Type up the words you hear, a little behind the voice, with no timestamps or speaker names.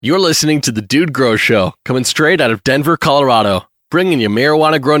You're listening to The Dude Grow Show, coming straight out of Denver, Colorado, bringing you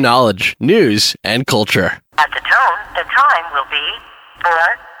marijuana grow knowledge, news, and culture. At the tone, the time will be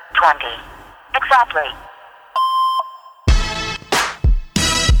 4:20. Exactly.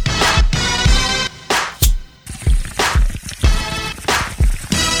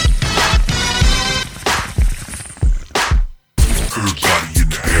 Everybody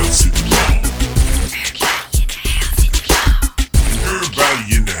in the house hit the ball.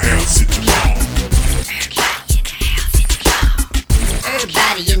 Everybody in the house hit the ball.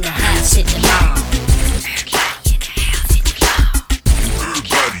 Everybody in the house hit the ball.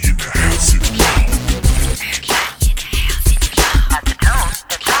 Everybody in the house hit the ball. At the tone,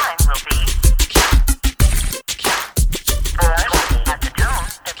 the time will be 4:20. At the tone,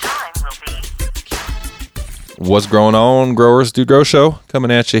 the time will be. What's going on, Growers Dude Grow Show?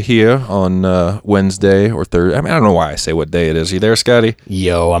 Coming at you here on Wednesday or Thursday. I mean, I don't know why I say what day it is. You there, Scotty?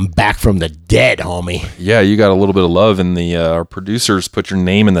 Yo, I'm back from the dead, homie. Yeah, you got a little bit of love in the our producers put your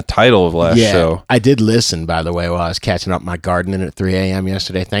name in the title of last show. I did listen, by the way, while I was catching up my gardening at 3 a.m.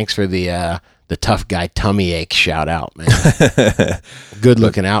 yesterday. Thanks for the tough guy tummy ache shout out, man. Good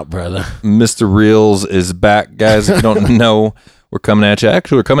looking out, brother. Mr. Reels is back, guys. If you don't know, we're coming at you.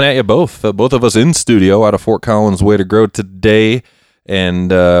 Actually, we're coming at you both. Both of us in studio out of Fort Collins Way to Grow today. And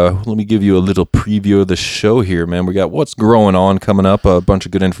let me give you a little preview of the show here, man. We got what's growing on coming up, a bunch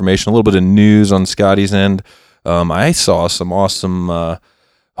of good information, a little bit of news on Scotty's end. I saw some awesome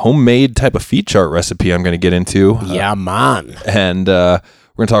homemade type of feed chart recipe I'm going to get into. Yeah, man. And we're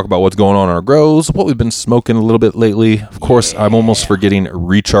going to talk about what's going on in our grows, what we've been smoking a little bit lately. Of course, I'm almost forgetting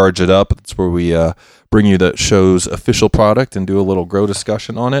Recharge It Up. That's where we bring you the show's official product and do a little grow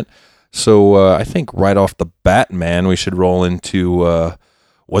discussion on it. So I think right off the bat, man, we should roll into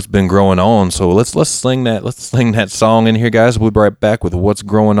what's been growing on. So let's sling that song in here, guys. We'll be right back with what's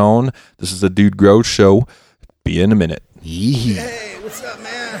growing on. This is the Dude Grow Show. Be in a minute. Yee. Hey, what's up,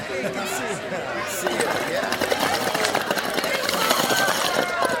 man?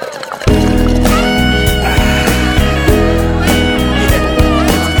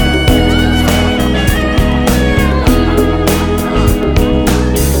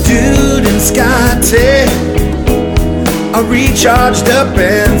 Dude and Scotty are recharged up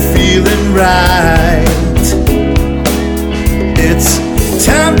and feeling right. It's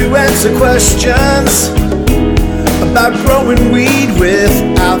time to answer questions about growing weed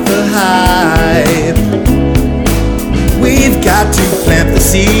without the hype. We've got to plant the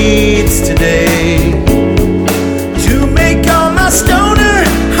seeds today to make all my stoner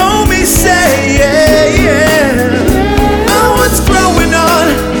homies say, yeah. Oh, what's growing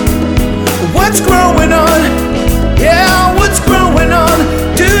on? What's growing on? Yeah, what's growing on?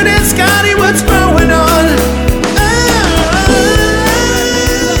 Dude and Scotty, what's growing on?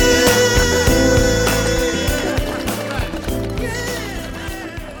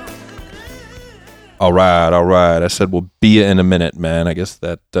 All right. I said we'll be in a minute, man. I guess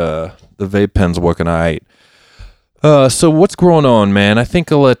that the vape pen's working all right. So what's going on, man? I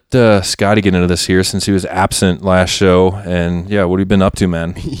think I'll let Scotty get into this here since he was absent last show. And yeah, what have you been up to,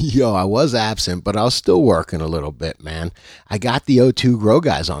 man? Yo, I was absent, but I was still working a little bit, man. I got the O2 Grow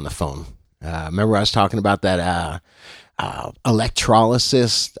guys on the phone. Remember I was talking about that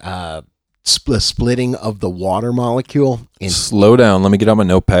electrolysis, splitting of the water molecule Slow down. Let me get on my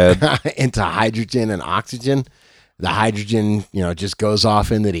notepad. into hydrogen and oxygen. The hydrogen, just goes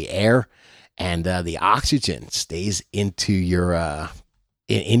off into the air, and the oxygen stays into your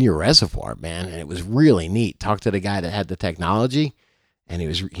in your reservoir, man. And it was really neat. Talked to the guy that had the technology, and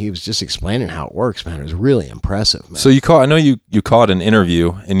he was just explaining how it works, man. It was really impressive, man. So I know you caught an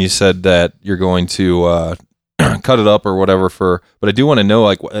interview and you said that you're going to cut it up or whatever but I do want to know,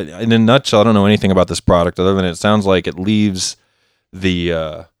 like, in a nutshell, I don't know anything about this product other than it sounds like it leaves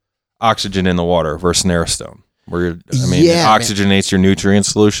the oxygen in the water versus Narrowstone, where it oxygenates your nutrient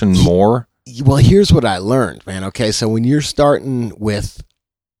solution more. Well, here's what I learned, man. Okay, so when you're starting with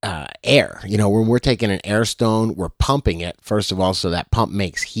air, when we're taking an air stone, we're pumping it, first of all, so that pump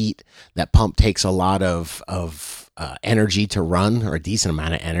makes heat. That pump takes a lot of energy to run, or a decent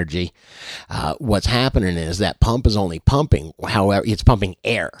amount of energy. What's happening is that pump is only pumping, however, it's pumping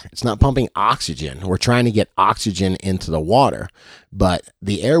air. It's not pumping oxygen. We're trying to get oxygen into the water, but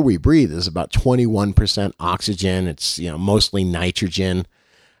the air we breathe is about 21% oxygen. It's, mostly nitrogen.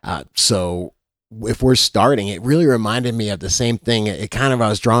 So if we're starting, it really reminded me of the same thing. I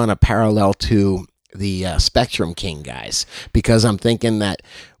was drawing a parallel to the Spectrum King guys, because I'm thinking that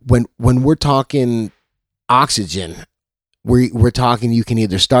when we're talking oxygen, we're talking, you can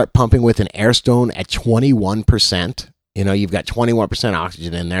either start pumping with an air stone at 21%, You know, you've got 21%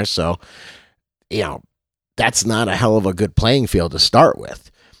 oxygen in there, so that's not a hell of a good playing field to start with.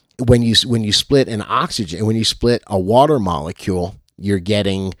 When you split an oxygen, when you split a water molecule, you're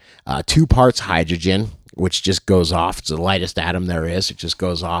getting 2 parts hydrogen, which just goes off. It's the lightest atom there is. It just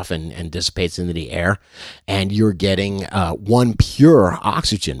goes off and dissipates into the air. And you're getting 1 pure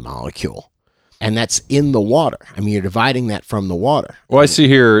oxygen molecule. And that's in the water. I mean, you're dividing that from the water. Well, I see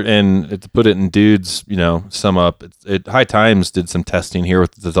here, and to put it in dudes, sum up, High Times did some testing here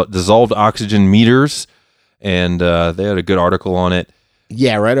with dissolved oxygen meters, and they had a good article on it.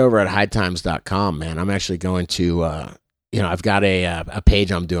 Yeah, right over at hightimes.com, man. I'm actually going to, I've got a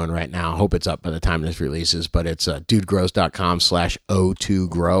page I'm doing right now. I hope it's up by the time this releases, but it's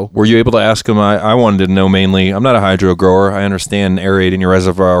dudegrows.com/O2grow. Were you able to ask him? I wanted to know mainly, I'm not a hydro grower. I understand aerating your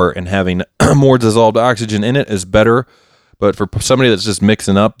reservoir and having more dissolved oxygen in it is better, but for somebody that's just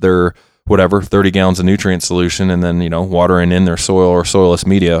mixing up their 30 gallons of nutrient solution and then, watering in their soil or soilless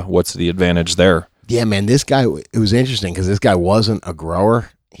media, what's the advantage there? Yeah, man, this guy, it was interesting because this guy wasn't a grower.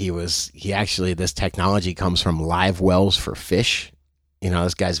 This technology comes from live wells for fish.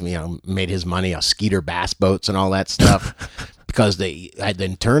 This guy's, made his money on Skeeter bass boats and all that stuff because they had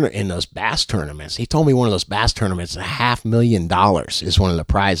been in those bass tournaments. He told me one of those bass tournaments, $500,000 is one of the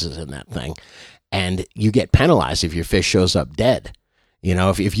prizes in that thing. And you get penalized if your fish shows up dead.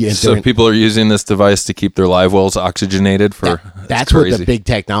 If you so people are using this device to keep their live wells oxygenated that's what the big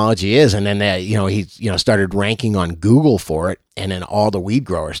technology is. And then he started ranking on Google for it, and then all the weed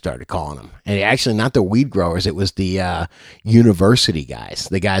growers started calling him. And actually, not the weed growers, it was the university guys,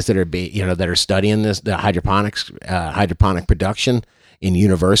 the guys that are that are studying this, the hydroponic production in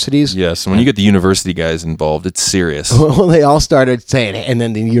universities. Yes, when you get the university guys involved, it's serious. Well, they all started saying, and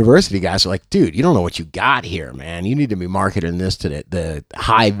then the university guys are like, dude, you don't know what you got here, man. You need to be marketing this to the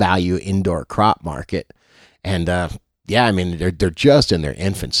high-value indoor crop market. And, they're just in their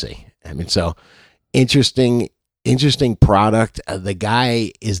infancy. I mean, so interesting product. The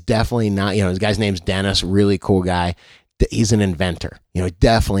guy is definitely not, his guy's name's Dennis, really cool guy. He's an inventor,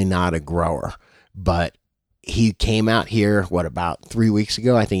 definitely not a grower, but he came out here, about 3 weeks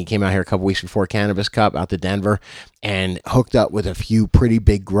ago? I think he came out here a couple weeks before Cannabis Cup out to Denver and hooked up with a few pretty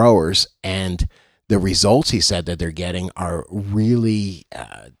big growers. And the results he said that they're getting are really,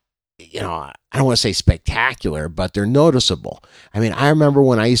 I don't want to say spectacular, but they're noticeable. I mean, I remember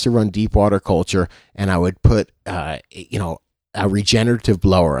when I used to run deep water culture and I would put, a regenerative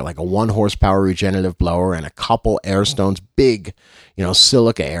blower, like a 1 horsepower regenerative blower and a couple Airstones, big,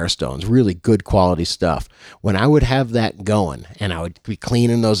 silica Airstones, really good quality stuff. When I would have that going and I would be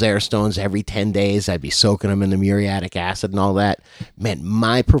cleaning those Airstones every 10 days, I'd be soaking them in the muriatic acid and all that, man,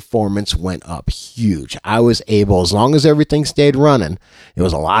 my performance went up huge. I was able, as long as everything stayed running, it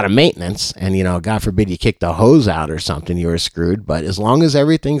was a lot of maintenance and, God forbid you kicked the hose out or something, you were screwed. But as long as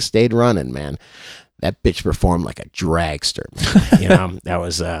everything stayed running, man, that bitch performed like a dragster.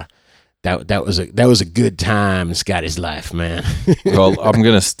 That was a good time in Scotty's life, man. Well, I'm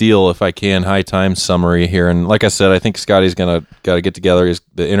gonna steal, if I can, High Times summary here, and like I said, I think Scotty's got to get together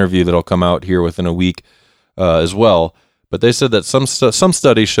the interview that'll come out here within a week as well. But they said that some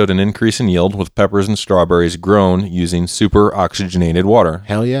studies showed an increase in yield with peppers and strawberries grown using super oxygenated water.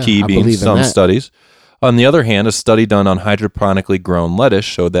 Hell yeah, Key I being believe in some that. studies. On the other hand, a study done on hydroponically grown lettuce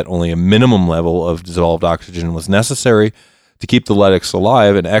showed that only a minimum level of dissolved oxygen was necessary to keep the lettuce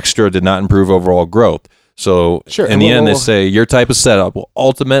alive, and extra did not improve overall growth. So Sure. in the end, they say your type of setup will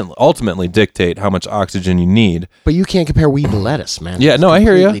ultimately dictate how much oxygen you need. But you can't compare weed to lettuce, man. Yeah, It's no, I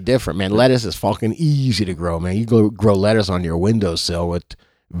hear ya. completely different, man. Lettuce is fucking easy to grow, man. You go grow lettuce on your windowsill with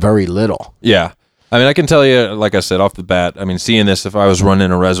very little. Yeah. I mean, I can tell you, like I said, off the bat, I mean, seeing this, if I was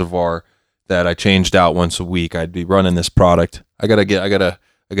running a reservoir that I changed out once a week, I'd be running this product. I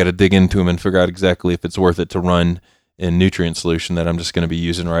gotta dig into them and figure out exactly if it's worth it to run in nutrient solution that I'm just going to be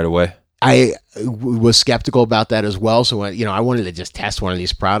using right away. I was skeptical about that as well. So, I wanted to just test one of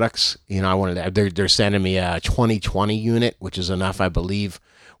these products. They're sending me a 2020 unit, which is enough, I believe,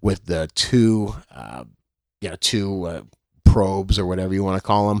 with the two probes or whatever you want to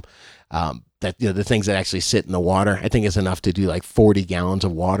call them. That the things that actually sit in the water. I think it's enough to do like 40 gallons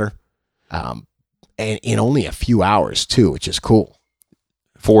of water. And in only a few hours too, which is cool.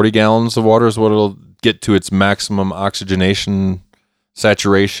 40 gallons of water is what it'll get to its maximum oxygenation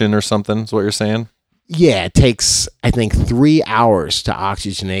saturation or something, is what you're saying? Yeah, it takes, I think, 3 hours to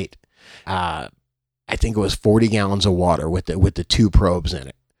oxygenate. I think it was 40 gallons of water with the two probes in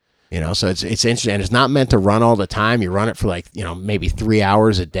it. So it's interesting. And it's not meant to run all the time. You run it for maybe 3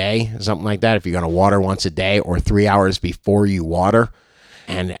 hours a day, something like that, if you're going to water once a day, or 3 hours before you water.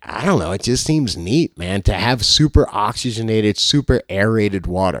 And I don't know, it just seems neat, man, to have super oxygenated, super aerated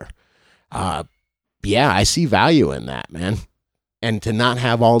water. Yeah, I see value in that, man. And to not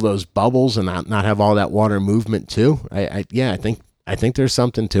have all those bubbles and not have all that water movement too. I think there's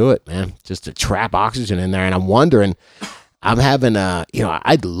something to it, man. Just to trap oxygen in there. And I'm wondering, I'm having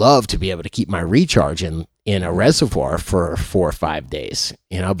I'd love to be able to keep my recharge in a reservoir for 4 or 5 days,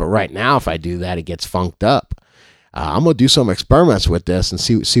 but right now, if I do that, it gets funked up. I'm going to do some experiments with this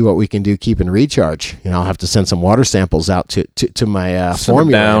and see what we can do keeping recharge. I'll have to send some water samples out to my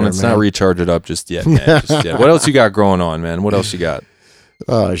formula. Down. It's not recharge it up just yet, man. What else you got growing on, man? What else you got?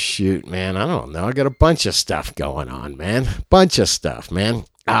 Oh, shoot, man. I don't know. I got a bunch of stuff going on, man. Bunch of stuff, man.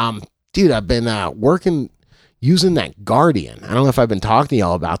 Dude, I've been working using that Guardian. I don't know if I've been talking to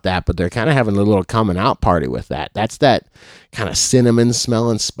y'all about that, but they're kind of having a little coming out party with that. That's that kind of cinnamon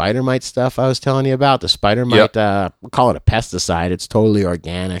smelling spider mite stuff I was telling you about. The spider mite, we call it a pesticide. It's totally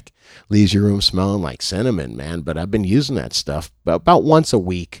organic. Leaves your room smelling like cinnamon, man. But I've been using that stuff about once a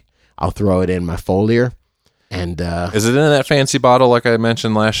week. I'll throw it in my foliar. And is it in that fancy bottle like I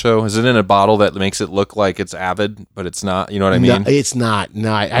mentioned last show? Is it in a bottle that makes it look like it's Avid, but it's not? You know what I mean? No, it's not.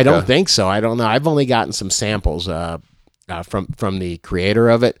 No, I don't think so. I don't know. I've only gotten some samples from the creator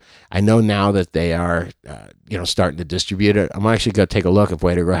of it. I know now that they are starting to distribute it. I'm actually going to take a look if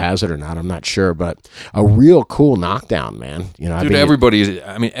Way to Grow has it or not. I'm not sure, but a real cool knockdown, man. Dude,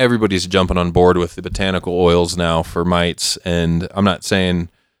 everybody's jumping on board with the botanical oils now for mites, and I'm not saying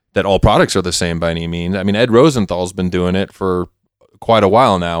that all products are the same by any means. I mean, Ed Rosenthal's been doing it for quite a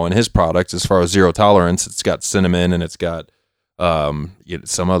while now, and his products, as far as zero tolerance, it's got cinnamon and it's got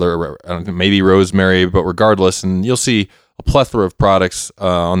some other, maybe rosemary, but regardless, and you'll see a plethora of products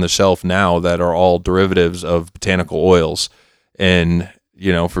on the shelf now that are all derivatives of botanical oils. And,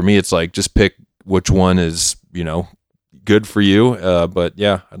 for me, it's like, just pick which one is, good for you. But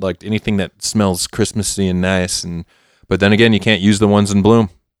yeah, I'd like anything that smells Christmassy and nice. But then again, you can't use the ones in bloom.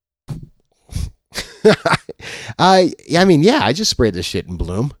 I just sprayed this shit in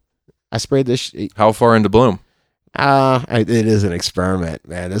bloom. I sprayed this. How far into bloom? It is an experiment,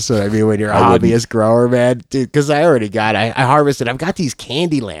 man. That's what I mean when you're a hobbyist grower, man. Dude, because I harvested. I've got these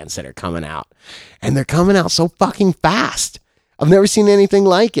Candylands that are coming out, and they're coming out so fucking fast. I've never seen anything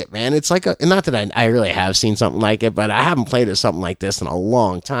like it, man. It's like not that I really have seen something like it, but I haven't played with something like this in a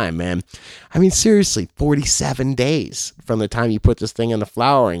long time, man. I mean, seriously, 47 days from the time you put this thing in the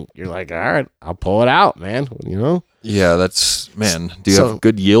flowering, you're like, all right, I'll pull it out, man. Yeah, do you have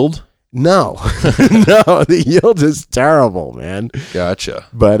good yield? No, no, the yield is terrible, man. Gotcha.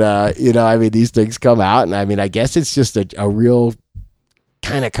 But, these things come out, and I guess it's just a real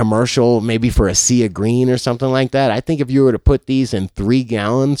kind of commercial, maybe for a sea of green or something like that. I think if you were to put these in 3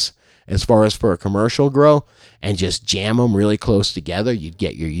 gallons, as far as for a commercial grow, and just jam them really close together, you'd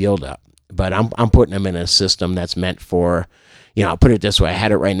get your yield up. But I'm putting them in a system that's meant for, I'll put it this way. I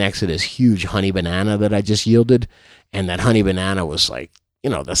had it right next to this huge honey banana that I just yielded, and that honey banana was like,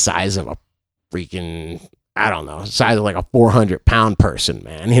 the size of a freaking, I don't know, size of like a 400-pound person,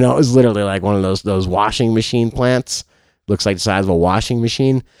 man. It was literally like one of those washing machine plants. Looks like the size of a washing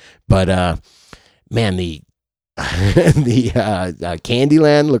machine. But, man, the Candyland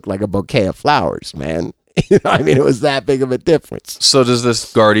looked like a bouquet of flowers, man. It was that big of a difference. So does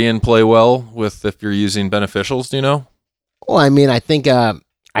this Guardian play well with if you're using beneficials, do you know? Well, I think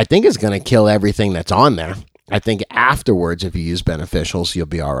it's going to kill everything that's on there. I think afterwards, if you use beneficials, you'll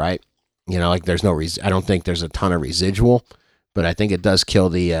be all right. There's no I don't think there's a ton of residual, but I think it does kill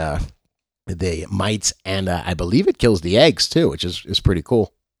the mites, and I believe it kills the eggs too, which is pretty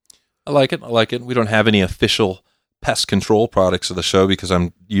cool. I like it. We don't have any official pest control products of the show because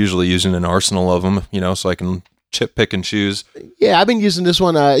I'm usually using an arsenal of them, so I can pick and choose. Yeah, I've been using this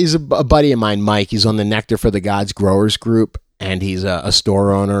one. He's a buddy of mine, Mike. He's on the Nectar for the Gods Growers group, and he's a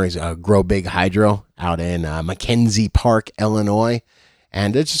store owner. He's a Grow Big Hydro out in Mackenzie Park, Illinois,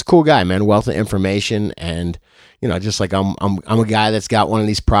 and it's just a cool guy, man. Wealth of information, and just like I'm a guy that's got one of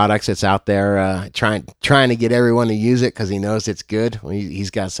these products that's out there trying to get everyone to use it because he knows it's good. Well,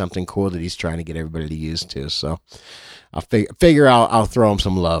 he's got something cool that he's trying to get everybody to use too. So I'll figure I'll throw him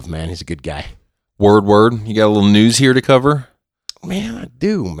some love, man. He's a good guy. Word. You got a little news here to cover? Man, I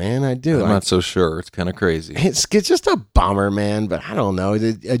do. I'm not so sure. It's kind of crazy. It's just a bummer, man. But I don't know.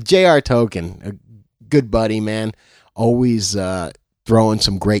 J.R. Token, a good buddy, man, always throwing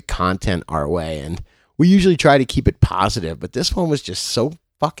some great content our way, and we usually try to keep it positive, but this one was just so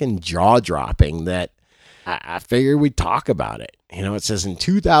fucking jaw-dropping that I figured we'd talk about it. It says in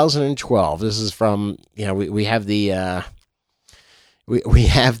 2012, this is from, we have the, We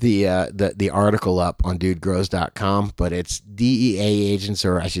have the article up on dudegrows.com, but it's DEA agents,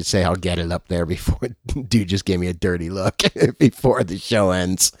 or I should say I'll get it up there before dude just gave me a dirty look before the show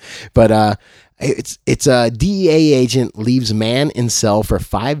ends. But it's a DEA agent leaves man in cell for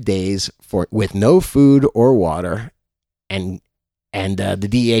 5 days with no food or water, and the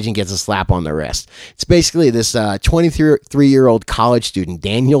DEA agent gets a slap on the wrist. It's basically this 23-year-old college student,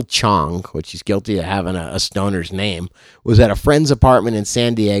 Daniel Chong, which he's guilty of having a stoner's name, was at a friend's apartment in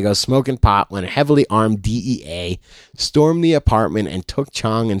San Diego smoking pot when a heavily armed DEA stormed the apartment and took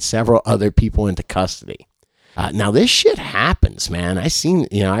Chong and several other people into custody. Now, this shit happens, man.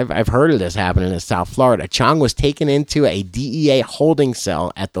 I've heard of this happening in South Florida. Chong was taken into a DEA holding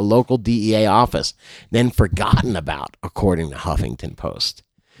cell at the local DEA office, then forgotten about, according to Huffington Post.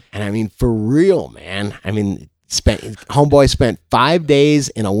 And I mean, for real, man. I mean, homeboy spent 5 days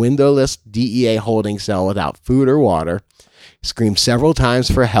in a windowless DEA holding cell without food or water. Screamed several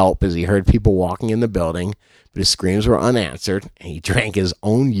times for help as he heard people walking in the building, but his screams were unanswered, and he drank his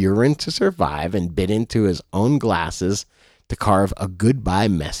own urine to survive and bit into his own glasses to carve a goodbye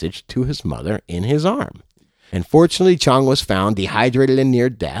message to his mother in his arm. And fortunately, Chong was found dehydrated and near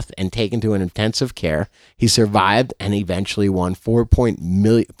death and taken to an intensive care. He survived and eventually won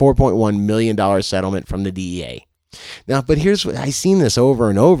 $4.1 million settlement from the DEA. Now, but here's what I've seen this over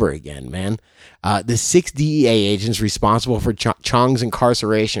and over again, man. The 6 DEA agents responsible for Chong's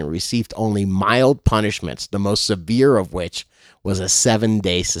incarceration received only mild punishments, the most severe of which was a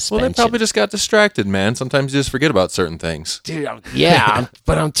 7-day suspension. Well, they probably just got distracted, man. Sometimes you just forget about certain things. Dude, yeah,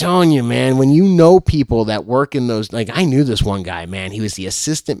 but I'm telling you, man, when you know people that work in those, like I knew this one guy, man. He was the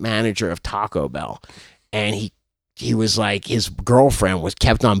assistant manager of Taco Bell, and he was like, his girlfriend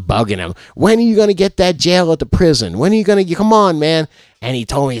kept on bugging him. When are you going to get that jail at the prison? When are you going to, come on, man. And he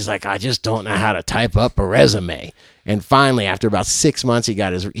told me, he's like, I just don't know how to type up a resume. And finally, after about 6 months, he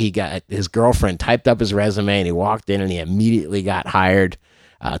got his girlfriend typed up his resume, and he walked in and he immediately got hired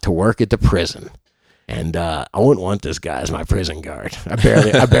to work at the prison. And I wouldn't want this guy as my prison guard. I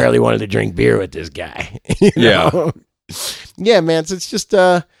barely wanted to drink beer with this guy. You know? Yeah, man. So it's just,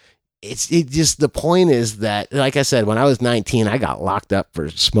 the point is that, like I said, when I was 19, I got locked up for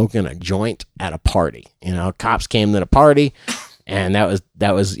smoking a joint at a party. You know, cops came to the party, and that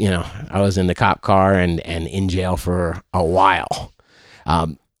was, you know, I was in the cop car and in jail for a while.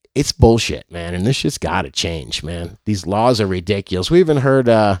 It's bullshit, man. And this shit's got to change, man. These laws are ridiculous. We even heard,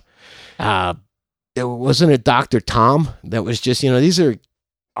 wasn't it Dr. Tom that was just, you know, these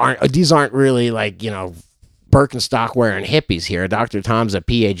aren't really like, you know, Birkenstock wearing hippies here. Dr. Tom's a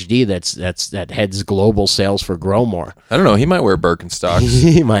PhD that heads global sales for Growmore. I don't know. He might wear Birkenstocks.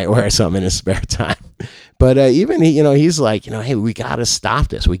 He might wear some in his spare time. But even he, you know, he's like, you know, hey, we got to stop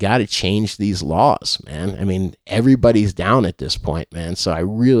this. We got to change these laws, man. I mean, everybody's down at this point, man. So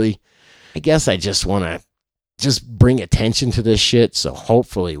I guess I just want to just bring attention to this shit. So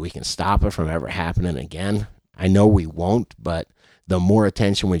hopefully we can stop it from ever happening again. I know we won't, but the more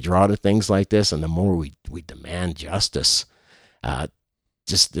attention we draw to things like this, and the more we demand justice,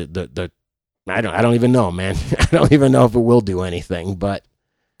 just the I don't even know, man. I don't even know if it will do anything, but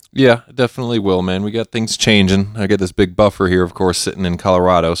yeah, it definitely will, man. We got things changing. I got this big buffer here, of course, sitting in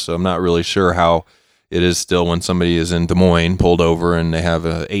Colorado, so I'm not really sure how it is still when somebody is in Des Moines pulled over and they have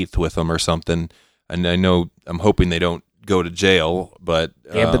an eighth with them or something. And I know, I'm hoping they don't go to jail, but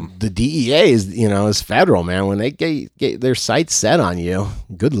yeah, but the DEA is federal, man. When they get their sights set on you,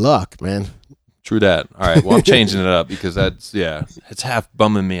 good luck, man. True that. All right, well, I'm changing it up because it's half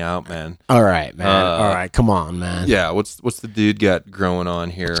bumming me out, man. All right, man. All right, come on, man. Yeah, what's the dude got growing on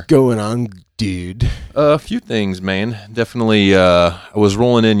here? What's going on, dude? A few things, man. Definitely, I was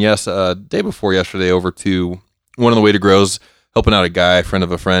rolling in day before yesterday over to one of the Way to Grows, helping out a guy, friend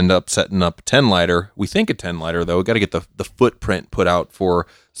of a friend, setting up a 10-lighter. We think a 10-lighter, though. We got to get the footprint put out for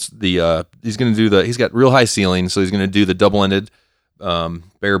the, he's going to do he's got real high ceilings, so he's going to do the double-ended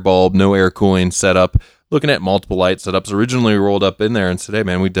bare bulb, no air cooling setup. Looking at multiple light setups. Originally rolled up in there and said, hey,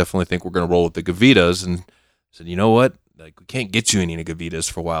 man, we definitely think we're going to roll with the Gavitas. And said, you know what? Like, we can't get you any Gavitas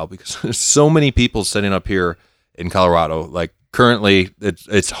for a while because there's so many people setting up here in Colorado. Like, currently,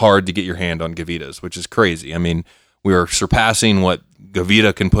 it's hard to get your hand on Gavitas, which is crazy. I mean, we are surpassing what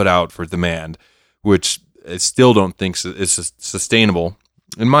Gavita can put out for demand, which I still don't think is sustainable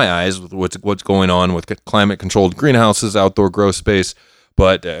in my eyes with what's going on with climate-controlled greenhouses, outdoor grow space.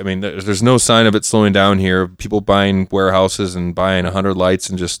 But, I mean, there's no sign of it slowing down here. People buying warehouses and buying 100 lights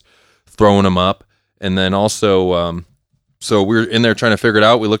and just throwing them up. And then also, so we're in there trying to figure it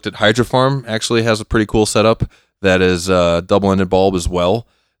out. We looked at Hydrofarm, actually has a pretty cool setup that is a double-ended bulb as well.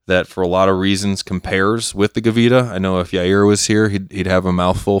 that for a lot of reasons compares with the Gavita. I know if Yair was here, he'd have a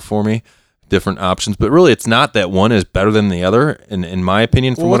mouthful for me, different options. But really, it's not that one is better than the other, in my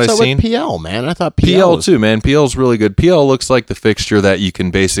opinion, from what I've seen. What's up with PL, man? I thought PL was... too, man. PL's really good. PL looks like the fixture that you can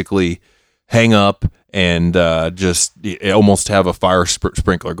basically hang up and just almost have a fire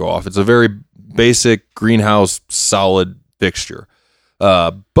sprinkler go off. It's a very basic greenhouse solid fixture.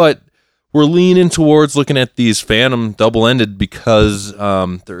 But we're leaning towards looking at these Phantom double-ended because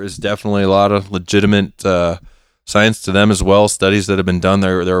there is definitely a lot of legitimate science to them as well. Studies that have been done,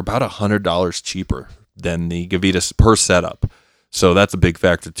 they're about $100 cheaper than the Gavita per setup. So that's a big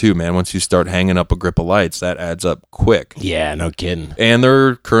factor too, man. Once you start hanging up a grip of lights, that adds up quick. Yeah, no kidding. And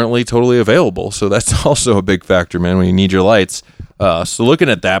they're currently totally available. So that's also a big factor, man, when you need your lights. So looking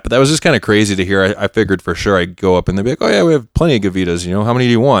at that, but that was just kind of crazy to hear. I figured for sure I'd go up and they'd be like, oh yeah, we have plenty of Gavitas, how many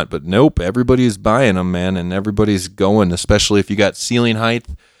do you want? But nope, everybody's buying them, man, and everybody's going, especially if you got ceiling height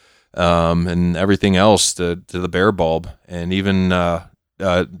and everything else to the bare bulb. And even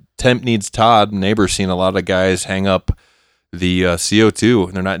Temp Needs Todd, neighbor's seen a lot of guys hang up the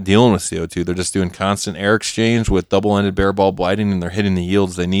CO2. They're not dealing with CO2. They're just doing constant air exchange with double-ended bare bulb lighting, and they're hitting the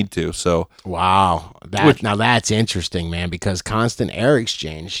yields they need to. So wow, now that's interesting, man. Because constant air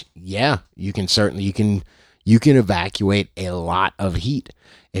exchange, yeah, you can evacuate a lot of heat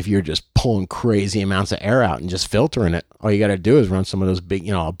if you're just pulling crazy amounts of air out and just filtering it. All you got to do is run some of those big,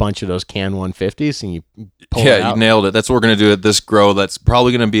 a bunch of those Can 150s, and you pull it out. You nailed it. That's what we're gonna do at this grow. That's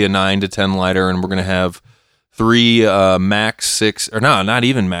probably gonna be a 9 to 10 lighter, and we're gonna have 3 Max 6, or no, not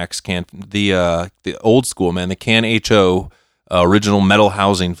even Max Can, the old school, man, the Can HO original metal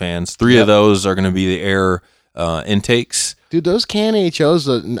housing fans. 3 of those are going to be the air intakes. Dude, those Can HOs,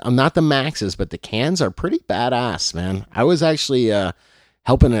 not the Maxes, but the Cans are pretty badass, man. I was actually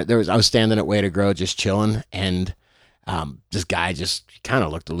helping it. I was standing at Way to Grow, just chilling, and this guy just kind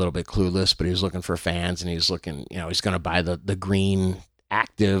of looked a little bit clueless, but he was looking for fans, and he was looking, he's going to buy the green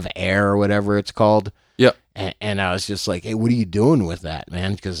Active Air or whatever it's called. Yep. And I was just like, hey, what are you doing with that,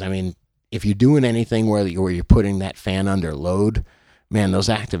 man? Because, I mean, if you're doing anything where you're putting that fan under load, man, those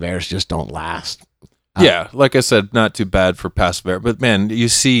Active Airs just don't last. Yeah, like I said, not too bad for passive air. But, man, you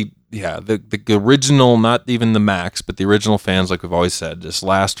see, the original, not even the Max, but the original fans, like we've always said, just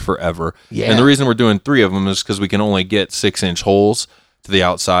last forever. Yeah. And the reason we're doing 3 of them is because we can only get 6-inch holes to the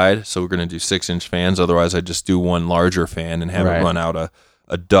outside. So we're going to do 6-inch fans. Otherwise, I'd just do one larger fan and have it run out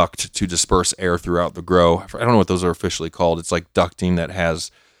a duct to disperse air throughout the grow. I don't know what those are officially called. It's like ducting that has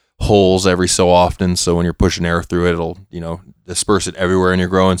holes every so often. So when you're pushing air through it, it'll, disperse it everywhere in your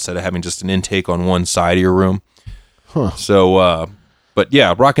grow instead of having just an intake on one side of your room. Huh. So, but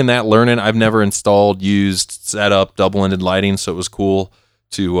yeah, rocking that, learning. I've never installed, used, set up double-ended lighting. So it was cool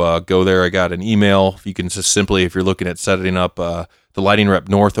to go there. I got an email. You can just simply, if you're looking at setting up, the lighting rep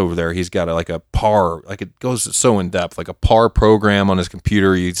north over there, he's got a PAR, it goes so in depth, like a PAR program on his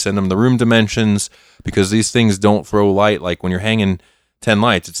computer. You send him the room dimensions because these things don't throw light. Like when you're hanging 10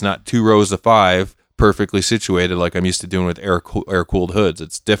 lights, it's not 2 rows of 5 perfectly situated like I'm used to doing with air-cooled hoods.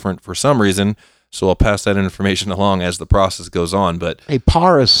 It's different for some reason. So I'll pass that information along as the process goes on. But hey,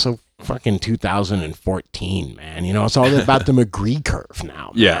 PAR is so fucking 2014, man. It's all about the McGree curve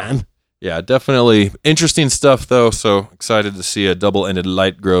now, man. Yeah, definitely interesting stuff though. So excited to see a double-ended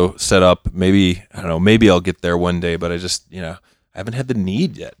light grow set up. Maybe, I don't know, maybe I'll get there one day, but I just, I haven't had the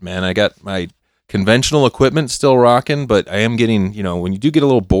need yet, man. I got my conventional equipment still rocking, but I am getting, when you do get a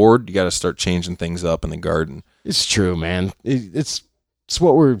little bored, you got to start changing things up in the garden. It's true, man. It's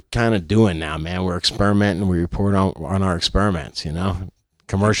what we're kind of doing now, man. We're experimenting. We report on our experiments,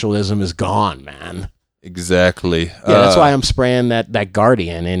 Commercialism is gone, man. Exactly. Yeah, that's why I'm spraying that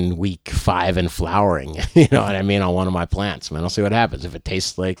Guardian in week 5 and flowering. You know what I mean, on one of my plants, man. I'll see what happens. If it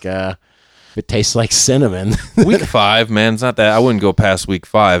tastes like cinnamon. Week 5, man, it's not that. I wouldn't go past week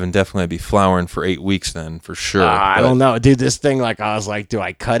 5, and definitely be flowering for 8 weeks then, for sure. I don't know, dude. This thing, I was like, do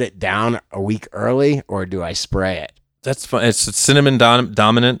I cut it down a week early or do I spray it? That's fun. It's cinnamon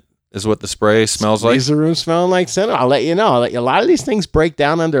dominant. Is what the spray smells like. Leaves the room smelling like cinnamon. I'll let you know. A lot of these things break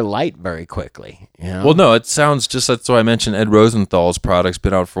down under light very quickly. Well, no, it sounds just, that's why I mentioned Ed Rosenthal's product's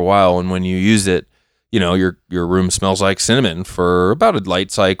been out for a while, and when you use it, your room smells like cinnamon for about a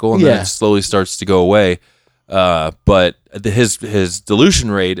light cycle, and then it slowly starts to go away. But his dilution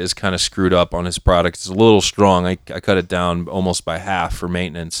rate is kind of screwed up on his product. It's a little strong. I cut it down almost by half for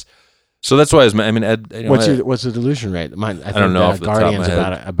maintenance. So that's why Ed. What's the dilution rate? I don't know. Guardian's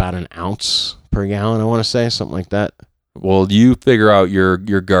about an ounce per gallon. I want to say something like that. Well, you figure out your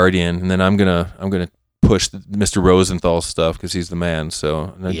Guardian, and then I'm gonna push Mr. Rosenthal stuff because he's the man.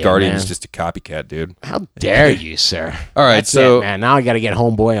 So and then Yeah, Guardian's man. just a copycat, dude. How dare you, sir? All right, That's so it, man. Now I got to get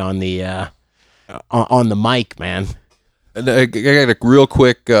homeboy on the mic, man. and I got a real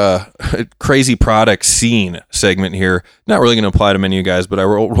quick crazy product scene segment here. Not really going to apply to many of you guys, but I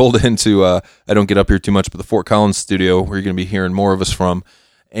rolled into I don't get up here too much, but the Fort Collins studio where you're going to be hearing more of us from.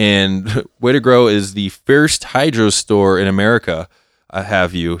 And Way to Grow is the first hydro store in America. I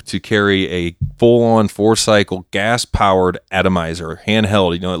have you to carry a full-on 4-cycle gas-powered atomizer,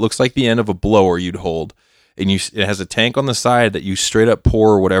 handheld. You know, it looks like the end of a blower you'd hold, and it has a tank on the side that you straight up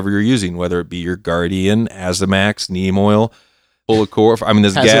pour whatever you're using, whether it be your Guardian, Azamax, neem oil, Bullet. I mean,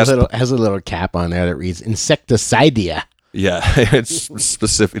 there's gas. Has a little cap on there that reads Insecticidia. Yeah, it's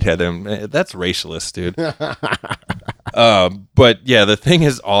specific. Yeah, that's racialist, dude. But yeah, the thing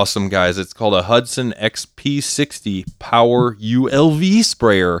is awesome, guys. It's called a Hudson XP60 Power ULV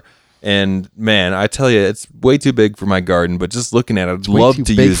sprayer. And man, I tell you, it's way too big for my garden. But just looking at it, I'd love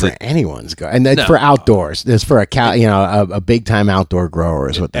to use it. Anyone's garden, and that's for outdoors. It's for a big time outdoor grower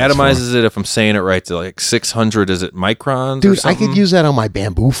is what that's Atomizes it, if I'm saying it right, to like 600. Is it microns? Or Dude, I something? could use that on my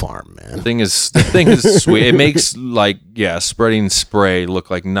bamboo farm, man. The thing is sweet. It makes spreading spray look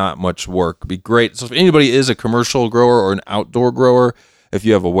like not much work. It'd be great. So if anybody is a commercial grower or an outdoor grower, if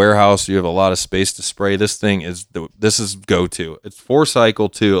you have a warehouse, you have a lot of space to spray, this thing is go-to. It's 4-cycle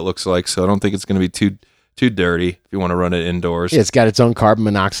too, it looks like, so I don't think it's going to be too dirty if you want to run it indoors. Yeah, it's got its own carbon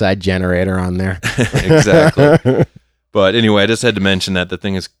monoxide generator on there. Exactly. But anyway, I just had to mention that the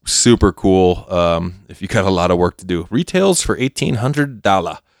thing is super cool. If you got a lot of work to do, retails for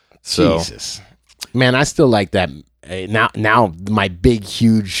 $1,800. So, Jesus, man, I still like that. Now my big,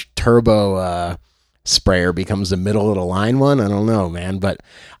 huge turbo sprayer becomes the middle of the line one. I don't know, man, but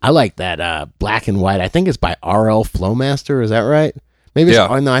I like that black and white. I think it's by RL Flowmaster. Is that right? Maybe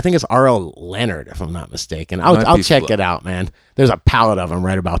Yeah. no, I think it's RL Leonard, if I'm not mistaken. I'll check it out, man. There's a pallet of them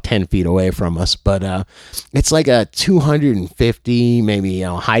right about 10 feet away from us, but it's like a 250, maybe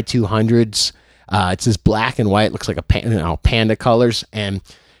high 200s. It's this black and white, looks like a panda colors, and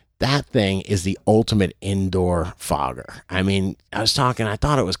that thing is the ultimate indoor fogger. I mean, I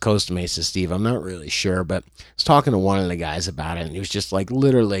thought it was Costa Mesa Steve. I'm not really sure, but I was talking to one of the guys about it, and he was just like,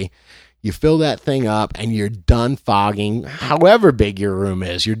 literally, you fill that thing up and you're done fogging, however big your room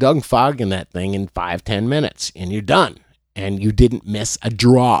is. You're done fogging that thing in 5-10 minutes, and you're done. And you didn't miss a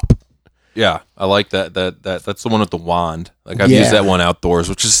drop. yeah, I like that. That's the one with the wand. Like I've used that one outdoors,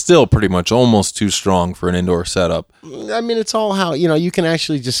 which is still pretty much almost too strong for an indoor setup. I mean, it's all how, you can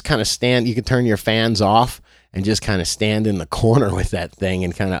actually just kind of stand, you can turn your fans off and just kind of stand in the corner with that thing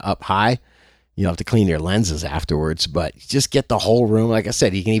and kind of up high. You have to clean your lenses afterwards, but just get the whole room. Like I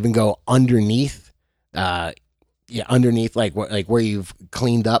said, you can even go underneath, underneath like where you've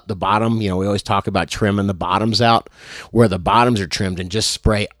cleaned up the bottom. We always talk about trimming the bottoms out, where the bottoms are trimmed, and just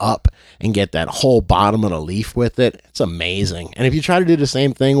spray up and get that whole bottom of the leaf with it. It's amazing. And if you try to do the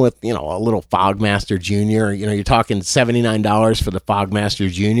same thing with, a little Fogmaster Junior, you're talking $79 for the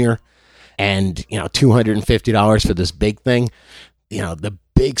Fogmaster Junior and, $250 for this big thing. The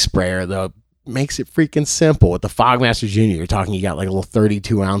big sprayer though makes it freaking simple. With the Fogmaster Junior, you're talking, you got like a little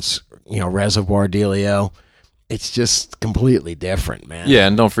 32 ounce, reservoir dealio. It's just completely different, man. Yeah,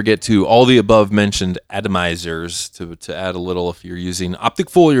 and don't forget to all the above mentioned atomizers to add a little if you're using Optic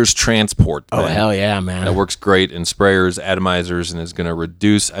Folier's Transport. Oh, Ben. hell yeah, man. That works great in sprayers, atomizers, and is going to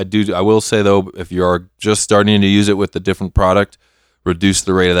reduce. I will say though, if you are just starting to use it with a different product, reduce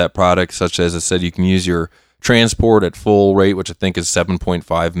the rate of that product. Such as I said, you can use your Transport at full rate, which I think is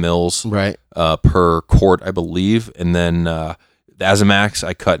 7.5 mils Right. Per quart, I believe, and then. The Azamax,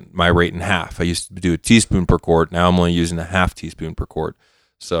 I cut my rate in half. I used to do a teaspoon per quart. Now I'm only using a half teaspoon per quart.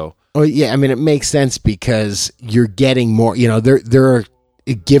 So, oh yeah, I mean, it makes sense because you're getting more. They're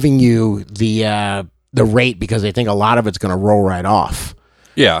giving you the rate because they think a lot of it's going to roll right off.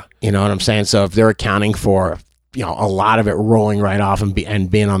 yeah, You know what I'm saying? So if they're accounting for a lot of it rolling right off and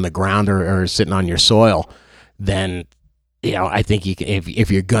being on the ground or sitting on your soil, then I think you can, if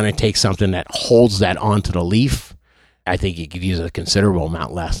you're going to take something that holds that onto the leaf, I think you could use a considerable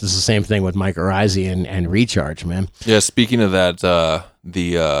amount less. This is the same thing with mycorrhizae and recharge, man. yeah. Speaking of that,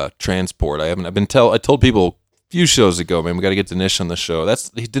 the Transport, I told people a few shows ago, man, we got to get Dinesh on the show.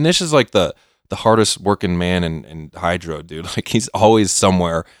 Dinesh is like the hardest working man in hydro, dude. Like he's always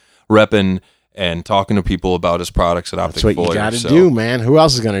somewhere repping and talking to people about his products at Optic That's what Foliar. you got to do, man. Who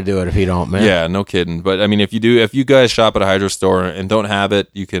else is going to do it if you don't, man? Yeah, no kidding. But I mean, if you guys shop at a hydro store and don't have it,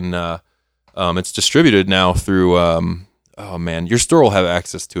 you can. It's distributed now through oh man, your store will have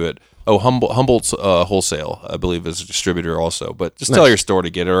access to it. Oh, Humboldt's Wholesale, I believe, is a distributor also. But just tell your store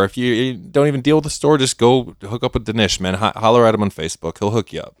to get it. Or if you don't even deal with the store, just go hook up with Dinesh, man. Holler at him on Facebook. He'll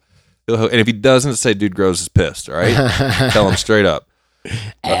hook you up. And if he doesn't, say Dude Grows is pissed, all right? Tell him straight up.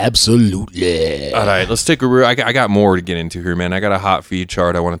 Absolutely. All right, let's take I got more to get into here, man. I got a hot feed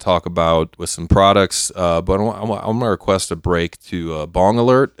chart I want to talk about with some products, but I'm going to request a break to Bong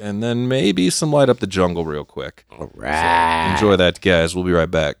Alert and then maybe some Light Up the Jungle real quick. All right. So enjoy that, guys. We'll be right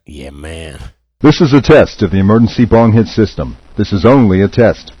back. Yeah, man. This is a test of the emergency bong hit system. This is only a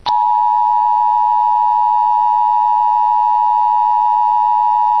test.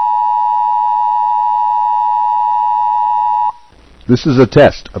 This is a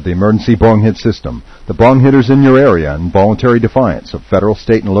test of the emergency bong hit system. The bong hitters in your area, in voluntary defiance of federal,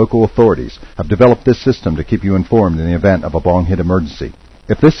 state, and local authorities, have developed this system to keep you informed in the event of a bong hit emergency.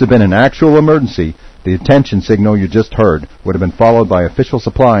 If this had been an actual emergency, the attention signal you just heard would have been followed by official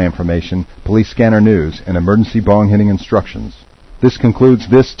supply information, police scanner news, and emergency bong hitting instructions. This concludes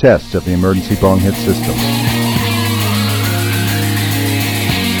this test of the emergency bong hit system.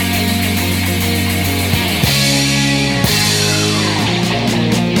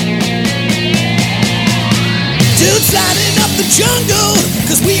 Dudes lighting up the jungle,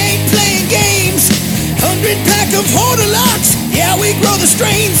 cause we ain't playing games. 100 pack of Hortolux, yeah, we grow the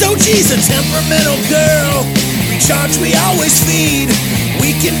strains. Oh geez, a temperamental girl, recharge we always feed.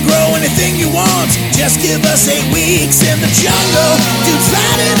 We can grow anything you want, just give us 8 weeks in the jungle. Dudes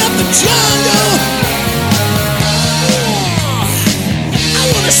lighting up the jungle. I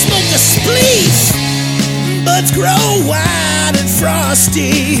wanna smoke a spleef, buds grow wide and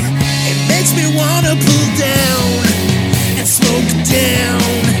frosty. It makes me wanna pull down and smoke down,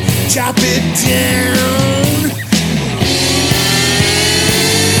 chop it down.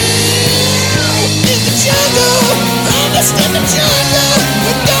 In the jungle, almost in the jungle,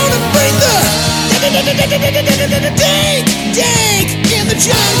 we're gonna bring the dank, dank. In the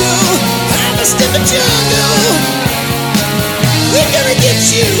jungle, almost in the jungle, we're gonna get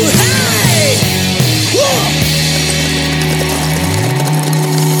you high. Whoa.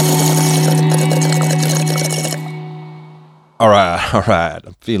 All right.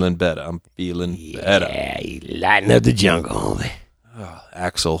 I'm feeling better. better. Yeah, you lighten up the jungle, homie.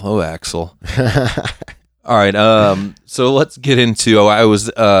 Axel. All right. So let's get into. I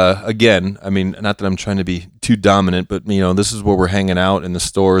was again. I mean, not that I'm trying to be too dominant, but this is where we're hanging out in the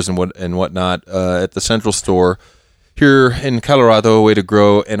stores and whatnot. At the Central Store here in Colorado, Way to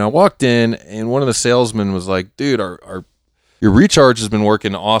Grow. And I walked in, and one of the salesmen was like, "Dude, your recharge has been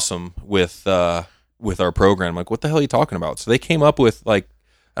working awesome with our program." I'm like, what the hell are you talking about? So they came up with, like,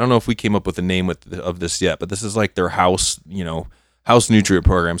 I don't know if we came up with the name of this yet, but this is like their house nutrient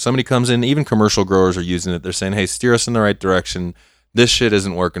program. Somebody comes in, even commercial growers are using it. They're saying, hey, steer us in the right direction. This shit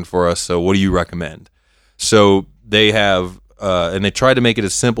isn't working for us. So what do you recommend? So they have, and they try to make it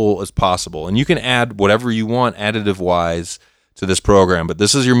as simple as possible. And you can add whatever you want additive wise to this program, but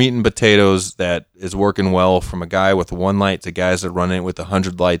this is your meat and potatoes that is working well from a guy with 1 light to guys that run it with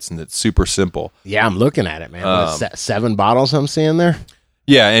 100 lights, and it's super simple. Yeah, I'm looking at it, man. What is that, 7 bottles I'm seeing there?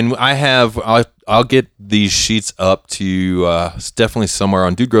 Yeah, and I'll get these sheets up to it's definitely somewhere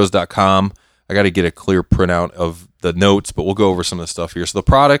on dudegrows.com. I got to get a clear printout of the notes, but we'll go over some of the stuff here. So the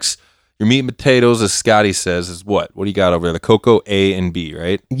products, your meat and potatoes, as Scotty says, is what? What do you got over there? The cocoa A and B,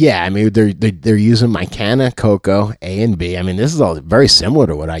 right? Yeah, I mean, they're using my Canna Cocoa A and B. I mean, this is all very similar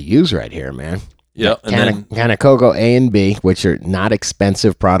to what I use right here, man. Yeah, Canna Cocoa A and B, which are not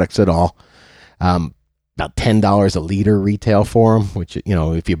expensive products at all. About $10 a liter retail for them, which,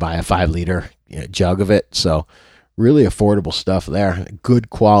 if you buy a 5-liter jug of it. So really affordable stuff there. Good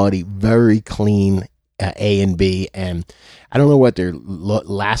quality, very clean A and B. And I don't know what their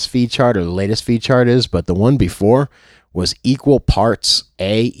last feed chart or the latest feed chart is, but the one before was equal parts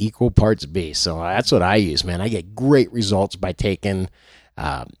A, equal parts B. So that's what I use, man. I get great results by taking,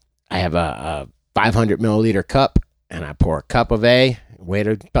 I have a 500 milliliter cup, and I pour a cup of A, wait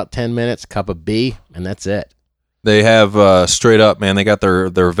about 10 minutes, cup of B, and that's it. They have straight up, man. They got their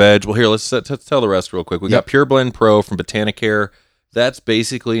veg. Well, here, let's tell the rest real quick. We got Pure Blend Pro from Botanicare. That's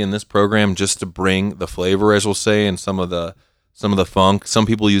basically in this program just to bring the flavor, as we'll say, and some of the funk. Some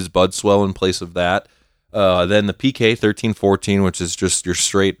people use Bud Swell in place of that. Then the PK 1314, which is just your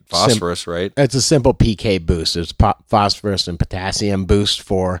straight phosphorus, right? It's a simple PK boost. There's phosphorus and potassium boost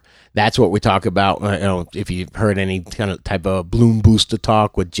for. That's what we talk about. If you've heard any kind of type of bloom booster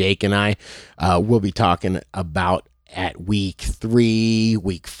talk with Jake and I, we'll be talking about at week 3,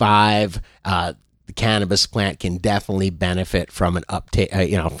 week 5. The cannabis plant can definitely benefit from an uptake,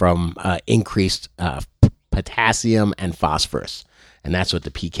 from increased potassium and phosphorus. And that's what the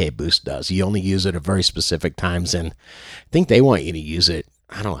PK Boost does. You only use it at very specific times, and I think they want you to use it.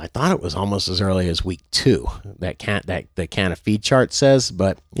 I don't know. I thought it was almost as early as week 2. That the can of feed chart says,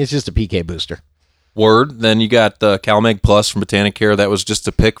 but it's just a PK booster. Word. Then you got CalMag Plus from Botanicare. That was just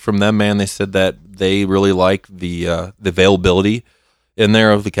a pick from them, man. They said that they really like the availability in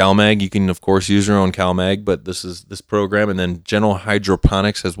there of the CalMag. You can, of course, use your own CalMag, but this is this program. And then General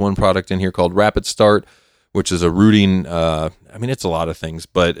Hydroponics has one product in here called Rapid Start, which is a rooting, it's a lot of things,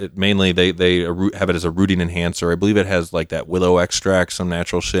 but mainly they have it as a rooting enhancer. I believe it has like that willow extract, some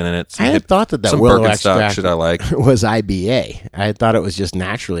natural shit in it. I had thought that some willow Birkenstock extract shit I like. was IBA. I had thought it was just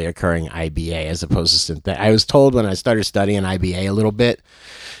naturally occurring IBA as opposed to synthetic. I was told when I started studying IBA a little bit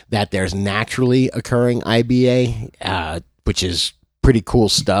that there's naturally occurring IBA, which is pretty cool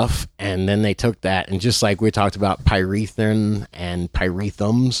stuff. And then they took that, and just like we talked about pyrethrin and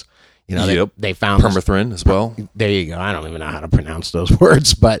pyrethums, they found permethrin as well. There you go. I don't even know how to pronounce those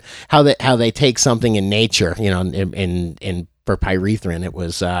words, but how they take something in nature, in for pyrethrin, it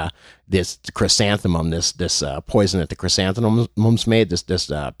was this chrysanthemum, this poison that the chrysanthemums made, this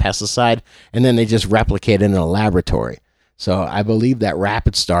pesticide, and then they just replicate it in a laboratory. So I believe that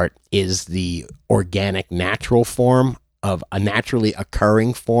Rapid Start is the organic, natural form of a naturally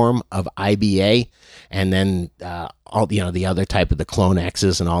occurring form of IBA, and then all the other type of the Clone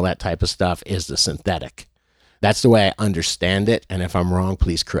X's and all that type of stuff is the synthetic. That's the way I understand it, and if I'm wrong,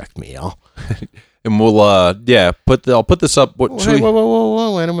 please correct me, y'all. And we'll I'll put this up.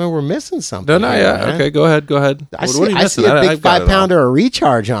 Whoa, wait a minute, we're missing something. No, yeah, okay, go ahead. I see a big 5-pounder of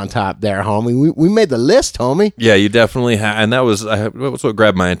recharge on top there, homie. We made the list, homie. Yeah, you definitely have, and that was what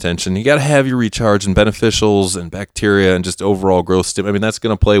grabbed my attention. You got to have your recharge and beneficials and bacteria and just overall growth stim. I mean, that's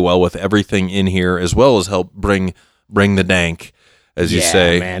going to play well with everything in here, as well as help bring the dank, as you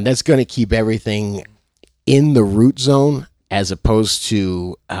say. Man, that's going to keep everything in the root zone, as opposed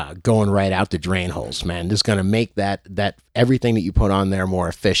to going right out the drain holes, man. This is going to make that everything that you put on there more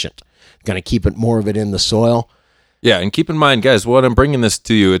efficient. Going to keep more of it in the soil. Yeah, and keep in mind, guys, what I'm bringing this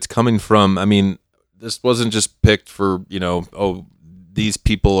to you, it's coming from, this wasn't just picked for, these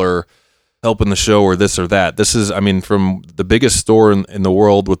people are helping the show or this or that. This is, from the biggest store in the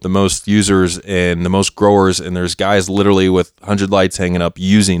world with the most users and the most growers, and there's guys literally with 100 lights hanging up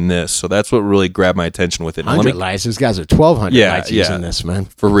using this. So that's what really grabbed my attention with it. 100 lights? Those guys are 1,200 lights using this, man.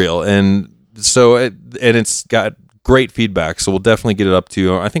 For real. And so, it's got great feedback, so we'll definitely get it up to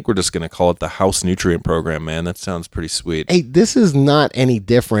you. I think we're just going to call it the House Nutrient Program, man. That sounds pretty sweet. Hey, this is not any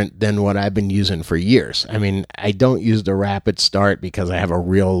different than what I've been using for years. I don't use the Rapid Start because I have a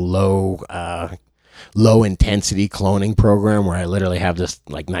real low intensity cloning program where I literally have this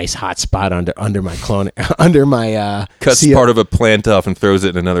like nice hot spot under my cuts part of a plant off and throws it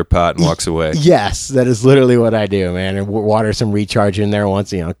in another pot and walks away. Yes, that is literally what I do, man. And water some recharge in there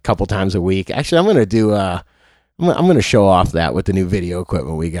once, a couple times a week. Actually, I'm going to do I'm going to show off that with the new video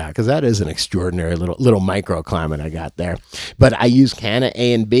equipment we got, because that is an extraordinary little microclimate I got there. But I use Canna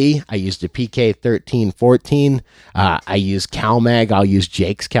A and B. I use the PK 1314. I use CalMag. I'll use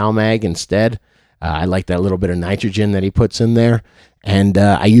Jake's CalMag instead. I like that little bit of nitrogen that he puts in there. And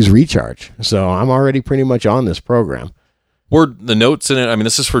I use Recharge. So I'm already pretty much on this program. The notes in it,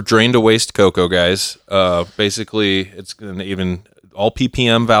 this is for drain to waste cocoa, guys. Basically, it's going to even all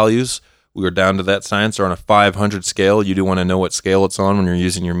ppm values. We were down to that science. They're on a 500 scale. You do want to know what scale it's on when you're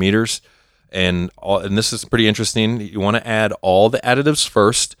using your meters. And this is pretty interesting. You want to add all the additives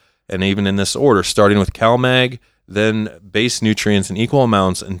first, and even in this order, starting with CalMag, then base nutrients in equal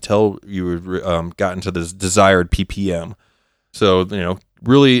amounts until you gotten to this desired ppm. So,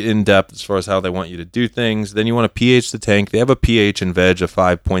 really in depth as far as how they want you to do things. Then you want to pH the tank. They have a pH in veg of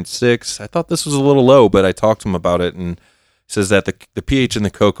 5.6. I thought this was a little low, but I talked to him about it, and says that the pH in the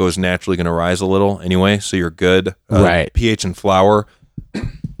cocoa is naturally going to rise a little anyway, so you're good. Right. pH in flour,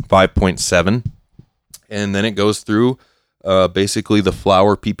 5.7. And then it goes through basically the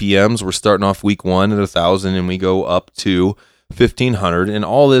flour ppms. We're starting off week 1 at 1,000, and we go up to 1,500. And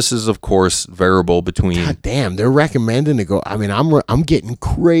all this is, of course, variable between... God damn, they're recommending to go... I'm getting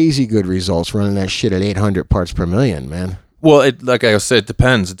crazy good results running that shit at 800 parts per million, man. Well, like I said, it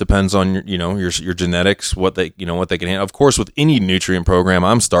depends. It depends on your genetics, what they can handle. Of course, with any nutrient program,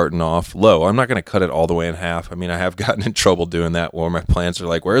 I'm starting off low. I'm not going to cut it all the way in half. I have gotten in trouble doing that where my plants are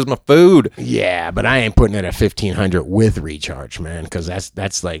like, "Where's my food?" Yeah, but I ain't putting it at 1,500 with recharge, man, because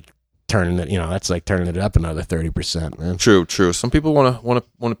that's like turning it. That's like turning it up another 30%, man. True. Some people want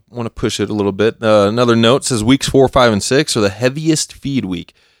to push it a little bit. Another note says weeks 4, 5, and 6 are the heaviest feed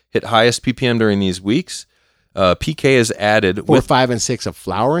week. Hit highest ppm during these weeks. PK is added 4, 5, and 6 of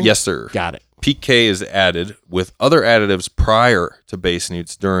flowering? Yes, sir. Got it. Peak K is added with other additives prior to base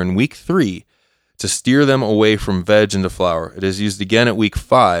newts during week 3 to steer them away from veg into flower. It is used again at week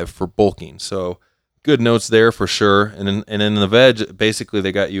 5 for bulking. So good notes there for sure. And in the veg, basically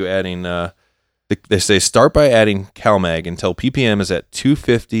they got you adding, they say start by adding CalMag until ppm is at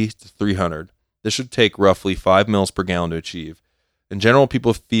 250 to 300. This should take roughly 5 mils per gallon to achieve. In general,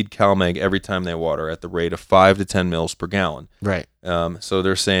 people feed CalMag every time they water at the rate of 5 to 10 mils per gallon. Right. So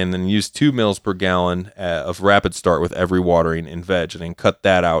they're saying then use 2 mils per gallon of Rapid Start with every watering in veg, and then cut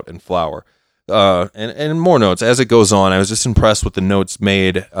that out in flower. And more notes as it goes on. I was just impressed with the notes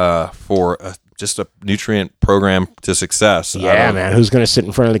made for just a nutrient program to success. Yeah, man. Who's going to sit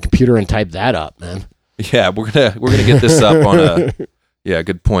in front of the computer and type that up, man? Yeah, we're gonna get this up on a. Yeah,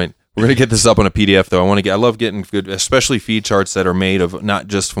 good point. We're gonna get this up on a PDF though. I love getting good, especially feed charts that are made of not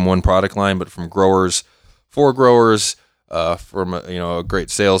just from one product line, but from growers, for growers, from a great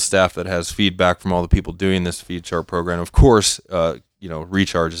sales staff that has feedback from all the people doing this feed chart program. Of course,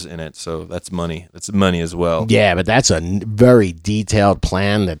 recharges in it, so that's money. That's money as well. Yeah, but that's a very detailed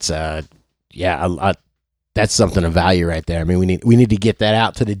plan. That's that's something of value right there. I mean, we need to get that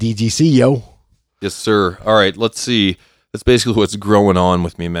out to the DGC, yo. Yes, sir. All right, let's see. That's basically what's growing on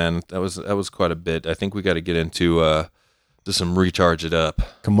with me, man. That was quite a bit. I think we got to get into to some recharge it up.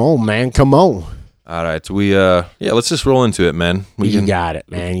 Come on, man. Come on. All right, so let's just roll into it, man. You got it,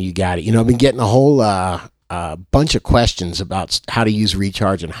 man. You got it. I've been getting a whole bunch of questions about how to use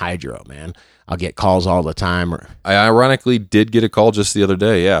recharge and hydro, man. I'll get calls all the time. I ironically did get a call just the other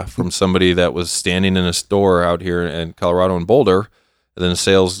day, from somebody that was standing in a store out here in Colorado in Boulder. And then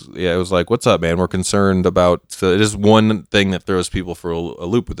sales, it was like, what's up, man? We're concerned about, so it is one thing that throws people for a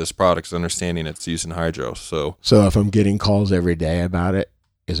loop with this product is understanding it's using hydro. So if I'm getting calls every day about it,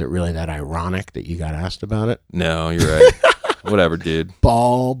 is it really that ironic that you got asked about it? No, you're right. Whatever, dude.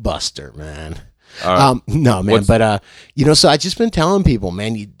 Ball buster, man. No, man, but so I just been telling people,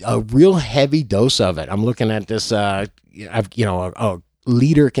 man, a real heavy dose of it. I'm looking at this, a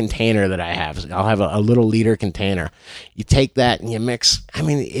liter container that I have. I'll have a little liter container. You take that and you mix. I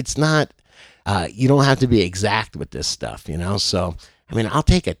mean, it's not, you don't have to be exact with this stuff, So, I mean, I'll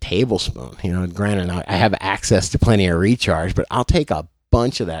take a tablespoon, granted I have access to plenty of recharge, but I'll take a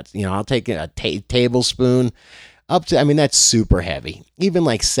bunch of that. I'll take a tablespoon up to, I mean, that's super heavy, even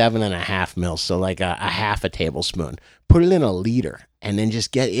like 7.5 mils. So like a half a tablespoon, put it in a liter. And then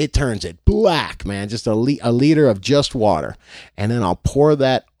just it turns it black, man. Just a liter of just water. And then I'll pour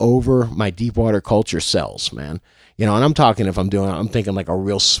that over my deep water culture cells, man. And I'm talking I'm thinking like a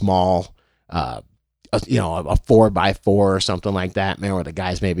real small, a 4x4 or something like that, man, where the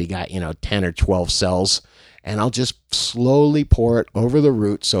guys maybe got, 10 or 12 cells. And I'll just slowly pour it over the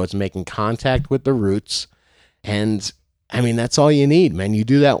roots so it's making contact with the roots. And, I mean, that's all you need, man. You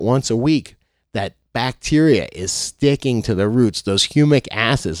do that once a week. That bacteria is sticking to the roots, those humic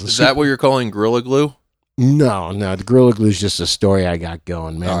acids. Is that what you're calling Gorilla Glue? No, the Gorilla Glue is just a story I got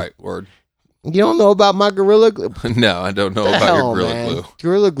going, man. All right, word. You don't know about my Gorilla Glue? No, I don't know about your Gorilla Glue.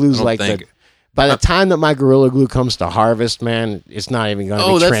 Gorilla Glue's like by the time that my Gorilla Glue comes to harvest, man, it's not even going to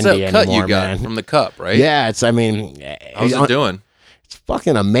be trendy that's that anymore, cut you got man. from the cup, right? Yeah, how's it doing? It's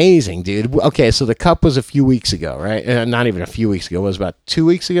fucking amazing, dude. Okay, so the cup was a few weeks ago, right? Not even a few weeks ago. It was about 2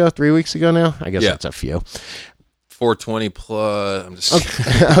 weeks ago, 3 weeks ago now. I guess that's a few. 420 plus. I'm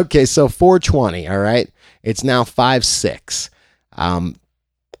just okay, so 420, all right? It's now 5'6".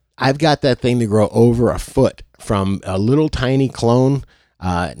 I've got that thing to grow over a foot from a little tiny clone.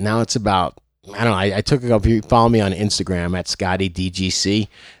 Now it's about, I don't know, I took if you follow me on Instagram at ScottyDGC,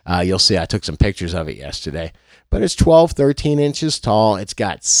 you'll see I took some pictures of it yesterday. But it's 12, 13 inches tall. It's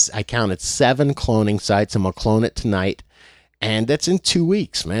got, I counted 7 cloning sites. I'm going to clone it tonight. And that's in 2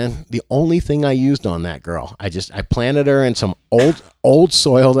 weeks, man. The only thing I used on that girl, I planted her in some old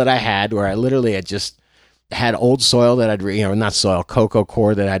soil that I had, where I literally had just had old soil that I'd, not soil, cocoa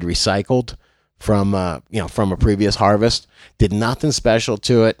core that I'd recycled from a previous harvest. Did nothing special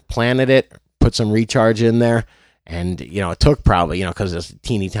to it. Planted it, put some recharge in there. And, it took probably, because it's a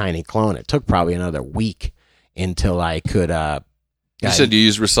teeny tiny clone, it took probably another week until I could. You said you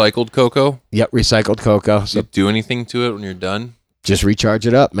use recycled cocoa? Yep, recycled cocoa. So you do anything to it when you're done? Just recharge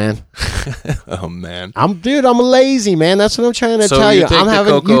it up, man. Oh man, I'm lazy, man. That's what I'm trying to tell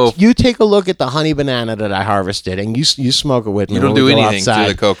you. You take a look at the honey banana that I harvested, and you smoke it with me. You don't do anything to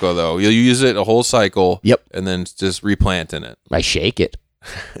the cocoa though. You'll use it a whole cycle. Yep, and then just replant in it. I shake it.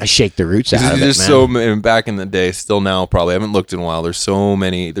 I shake the roots out of it, There's man. so many, back in the day, still now probably, I haven't looked in a while, there's so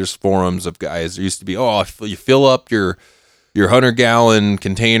many, there's forums of guys, there used to be, you fill up your your 100-gallon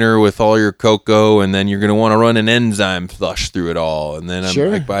container with all your cocoa, and then you're going to want to run an enzyme flush through it all. And then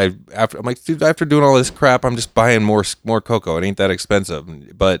I'm like, dude, after doing all this crap, I'm just buying more cocoa. It ain't that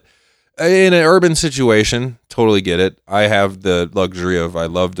expensive. But in an urban situation, totally get it. I have the luxury of, I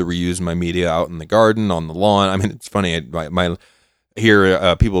love to reuse my media out in the garden, on the lawn. I mean, it's funny. People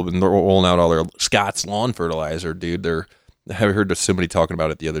have been rolling out all their Scott's lawn fertilizer, dude. I heard somebody talking about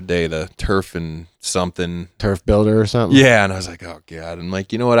it the other day, the turf and something. Turf builder or something? Yeah, and I was like, oh, God. I'm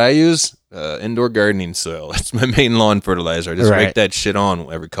like, you know what I use? Indoor gardening soil. That's my main lawn fertilizer. I just make that shit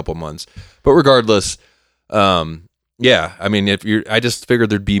on every couple months. But regardless, yeah, I mean, I just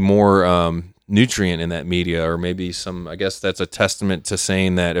figured there'd be more nutrient in that media, or maybe some, I guess that's a testament to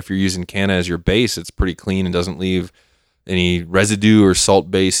saying that if you're using canna as your base, it's pretty clean and doesn't leave any residue or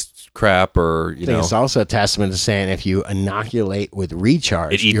salt-based crap, or I think it's also a testament to saying if you inoculate with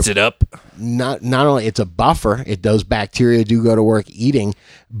Recharge, it eats it up. Not only it's a buffer, those bacteria do go to work eating,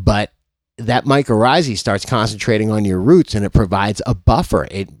 but that mycorrhizae starts concentrating on your roots, and it provides a buffer.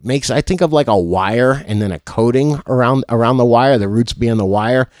 It makes, I think of like a wire and then a coating around the wire, the roots being the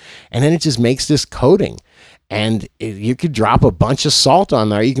wire, and then it just makes this coating. And you could drop a bunch of salt on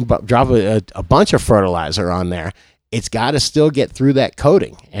there. You can drop a bunch of fertilizer on there. It's got to still get through that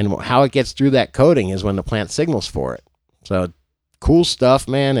coating. And how it gets through that coating is when the plant signals for it. So cool stuff,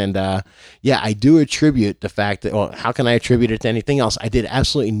 man. And yeah, I do attribute the fact that, well, how can I attribute it to anything else? I did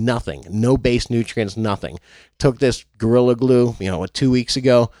absolutely nothing. No base nutrients, nothing. Took this Gorilla Glue, 2 weeks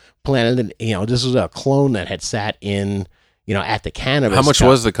ago, planted it. This was a clone that had sat in, at the cannabis. How much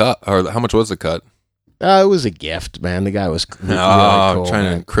was the cut? Or how much was the cut? It was a gift, man. The guy was really cool, I'm trying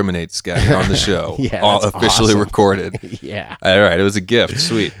man. to incriminate this guy on the show. Yeah, all that's officially awesome. recorded. Yeah. All right, it was a gift.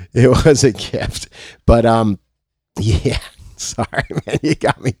 Sweet. It was a gift. But yeah. Sorry, man. You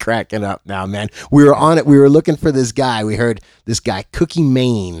got me cracking up now, man. We were on it. We were looking for this guy. We heard this guy, Cookie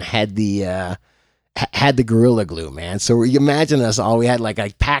Maine, had the Gorilla Glue, man. So you imagine us all. We had like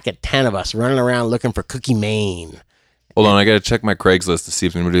a pack of 10 of us running around looking for Cookie Maine. Hold on, I got to check my Craigslist to see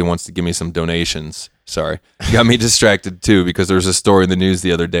if anybody wants to give me some donations. Sorry. Got me distracted too, because there was a story in the news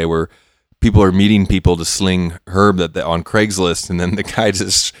the other day where people are meeting people to sling herb on Craigslist, and then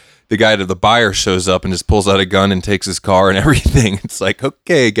the buyer shows up and just pulls out a gun and takes his car and everything. It's like,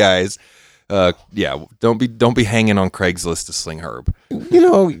 okay, guys. Yeah, don't be hanging on Craigslist to sling herb.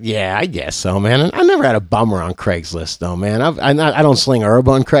 Yeah, I guess so, man. I never had a bummer on Craigslist, though, man. I don't sling herb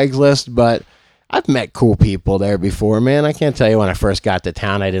on Craigslist, but I've met cool people there before, man. I can't tell you when I first got to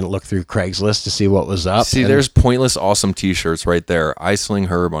town, I didn't look through Craigslist to see what was up. See, there's pointless, awesome T-shirts right there. I sling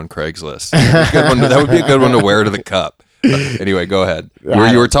herb on Craigslist. That would be a good one to wear to the cup. Anyway, go ahead.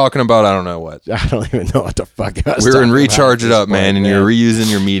 You were talking about, I don't know what. I don't even know what the fuck I was We were in talking Recharge about It Up, man, and you're reusing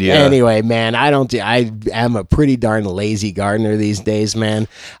your media. Anyway, man, I am a pretty darn lazy gardener these days, man.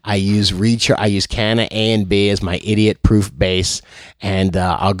 I use Canna A and B as my idiot-proof base, and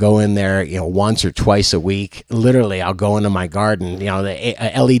I'll go in there, once or twice a week. Literally, I'll go into my garden. The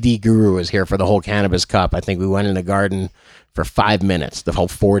LED guru was here for the whole Cannabis Cup. I think we went in the garden for 5 minutes, the whole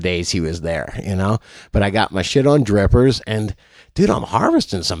 4 days he was there, But I got my shit on drippers, and dude, I'm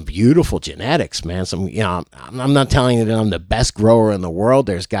harvesting some beautiful genetics, man. I'm not telling you that I'm the best grower in the world.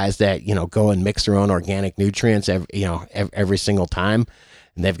 There's guys that, go and mix their own organic nutrients every single time,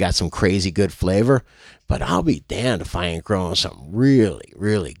 and they've got some crazy good flavor. But I'll be damned if I ain't growing some really,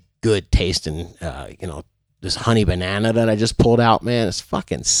 really good tasting, this honey banana that I just pulled out, man, it's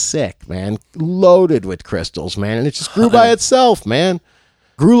fucking sick, man. Loaded with crystals, man. And it just grew by itself, man.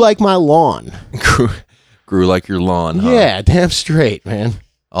 Grew like my lawn. Grew like your lawn, huh? Yeah, damn straight, man.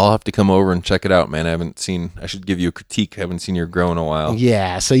 I'll have to come over and check it out, man. I should give you a critique. I haven't seen your grow in a while.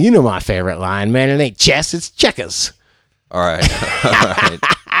 Yeah, so my favorite line, man. It ain't chess, it's checkers. All right.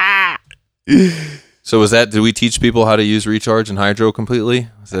 All right. So did we teach people how to use Recharge and Hydro completely?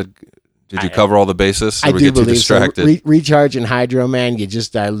 Did you cover all the bases? I we do get too believe distracted? so. Recharge and Hydro, man, you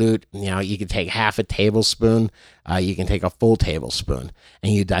just dilute, you can take half a tablespoon, you can take a full tablespoon,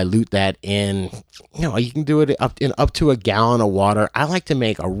 and you dilute that in, you can do it up to a gallon of water. I like to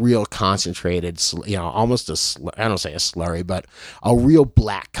make a real concentrated, almost I don't say a slurry, but a real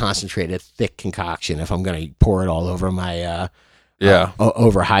black concentrated thick concoction if I'm going to pour it all over my,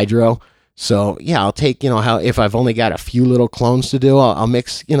 over Hydro. So yeah, I'll take, if I've only got a few little clones to do, I'll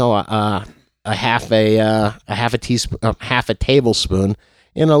mix, a half a tablespoon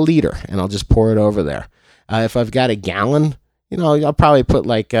in a liter, and I'll just pour it over there. If I've got a gallon, I'll probably put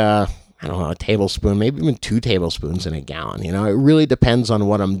like, a tablespoon, maybe even 2 tablespoons in a gallon. It really depends on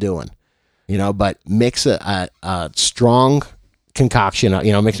what I'm doing, but mix a strong concoction,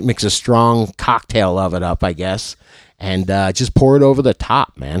 mix a strong cocktail of it up, I guess. and just pour it over the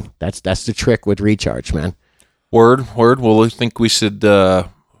top, man. That's the trick with Recharge, man. Word. Well, I think we should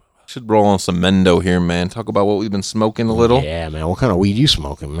roll on some Mendo here, man. Talk about what we've been smoking a little. Yeah, man. What kind of weed you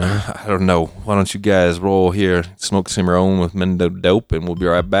smoking, man? I don't know. Why don't you guys roll here, smoke some of your own with Mendo Dope, and we'll be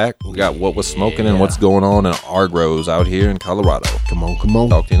right back. We got what we're smoking and what's going on in our grows out here in Colorado. Come on.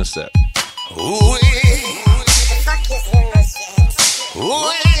 Talk to you in a sec.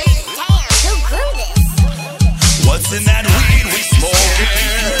 What's in that weed we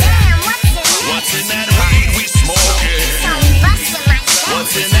smoking? What's in that weed we smoking?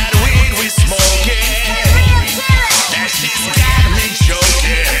 What's in that weed we smoking? That shit's got me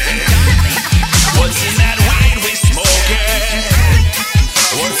choking. What's in that weed we smoking?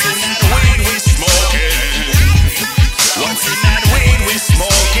 What's in that weed we smoking? What's in that weed we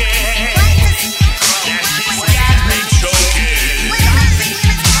smoking? That shit's got me choking.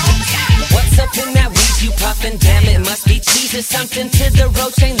 What's up in that weed you puffin'? Damn, it must be cheese or something to the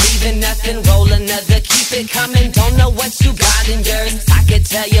roach. Ain't leaving nothing. Roll another, keep it coming. Don't know what you got in yours. I could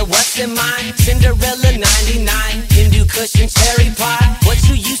tell you what's in mine. Cinderella 99, Hindu Kush and cherry pie. What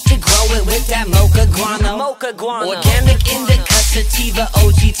you used to grow it with that mocha guano. Organic indica sativa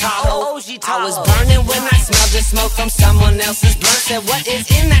OG Tahoe. I was burning when I smelled the smoke from someone else's blunt. Said what is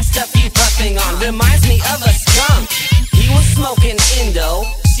in that stuff you puffing on? Reminds me of a skunk. He was smoking Indo,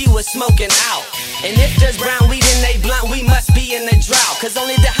 she was smoking out. And if there's brown weed in they blunt, we must be in a drought. Cause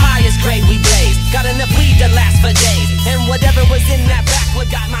only the highest grade we blaze got enough weed to last for days. And whatever was in that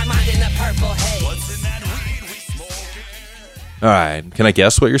backwood got my mind in a purple haze. What's in that weed we smoking? All right. Can I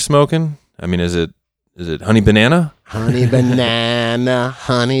guess what you're smoking? I mean, is it honey banana? Honey banana.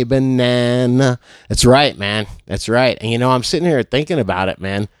 That's right, man. That's right. And I'm sitting here thinking about it,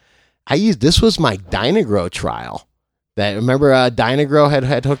 man. This was my Dynagrow trial. Remember Dynagrow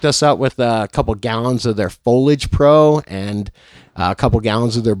had hooked us up with a couple gallons of their Foliage Pro and a couple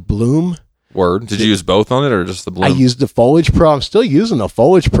gallons of their Bloom. Word. Did you use both on it or just the Bloom? I used the Foliage Pro. I'm still using the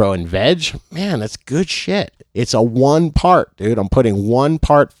Foliage Pro in veg. Man, that's good shit. It's a 1 part, dude. I'm putting 1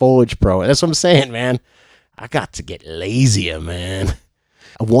 part Foliage Pro. That's what I'm saying, man. I got to get lazier, man.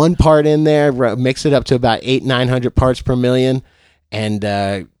 1 part in there, mix it up to about 800-900 parts per million,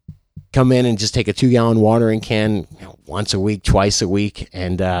 and come in and just take a 2-gallon watering can once a week, twice a week,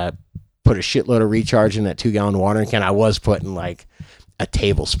 and put a shitload of Recharge in that 2-gallon watering can. I was putting like a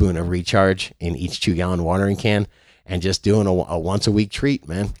tablespoon of Recharge in each 2-gallon watering can and just doing a once a week treat,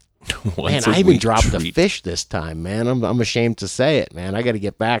 man. Man, I even dropped the fish this time, man. I'm ashamed to say it, man. I got to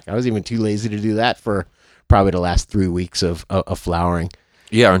get back. I was even too lazy to do that for probably the last 3 weeks of flowering.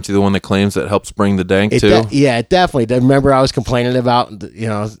 Yeah, aren't you the one that claims that helps bring the dank too? Yeah, it definitely. Remember, I was complaining about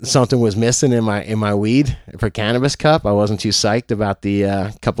something was missing in my weed for Cannabis Cup. I wasn't too psyched about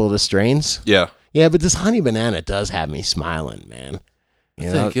the couple of the strains. Yeah, but this honey banana does have me smiling, man.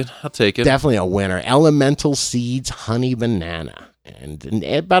 I'll take it. Definitely a winner. Elemental Seeds honey banana, and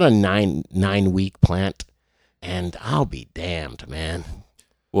about a 9 week plant, and I'll be damned, man.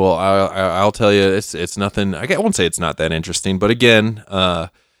 Well, I'll tell you, it's nothing. I won't say it's not that interesting, but again,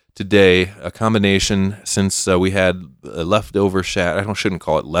 today a combination since we had a leftover shatter. I shouldn't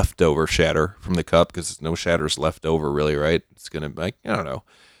call it leftover shatter from the cup because no shatter's left over, really, right? It's gonna I don't know.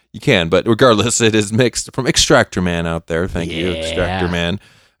 You can, but regardless, it is mixed from Extractor Man out there. Thank you, Extractor Man.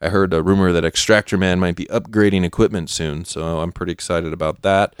 I heard a rumor that Extractor Man might be upgrading equipment soon, so I'm pretty excited about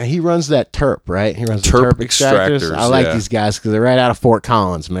that. And he runs that Terp, right? He runs the Terp Extractors. I like these guys because they're right out of Fort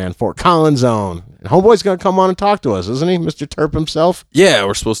Collins, man. Fort Collins own. And Homeboy's going to come on and talk to us, isn't he, Mr. Terp himself? Yeah,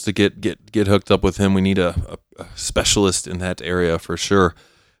 we're supposed to get hooked up with him. We need a specialist in that area for sure.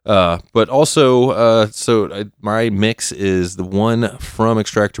 But also, my mix is the one from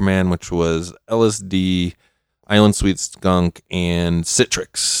Extractor Man, which was LSD, Island Sweet Skunk, and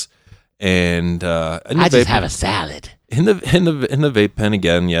Citrix. And I just have a salad in the vape pen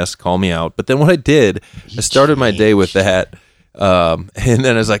again. Yes, call me out. But then what I did, I started my day with that, and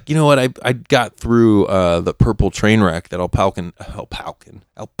then I was like, you know what? I got through the purple train wreck that Alpacan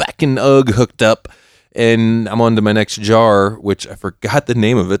Ugg hooked up. And I'm on to my next jar, which I forgot the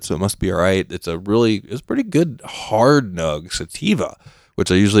name of it, so it must be all right. It's pretty good hard nug sativa,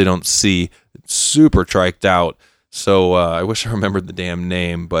 which I usually don't see. It's super triked out, so I wish I remembered the damn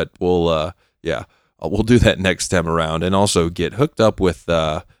name, but we'll do that next time around. And also get hooked up with,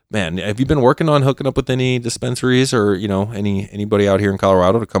 man, have you been working on hooking up with any dispensaries or, anybody out here in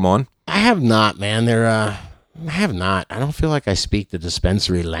Colorado to come on? I have not, man. I have not. I don't feel like I speak the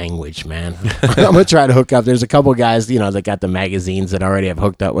dispensary language, man. I'm going to try to hook up. There's a couple guys, that got the magazines that already have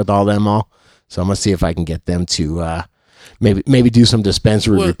hooked up with all. So I'm going to see if I can get them to maybe do some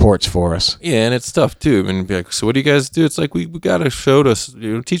dispensary reports for us. Yeah, and it's tough too. I mean, be like, so what do you guys do? It's like we got to show us,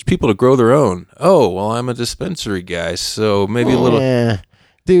 teach people to grow their own. Oh, well, I'm a dispensary guy, so maybe a little. Yeah,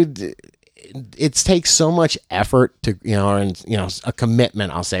 dude, it takes so much effort to a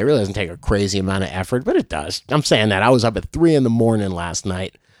commitment. I'll say it really doesn't take a crazy amount of effort, but it does. I'm saying that I was up at 3 a.m. last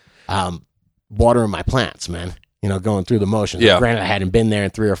night, watering my plants, man. Going through the motions. Yeah. Granted, I hadn't been there in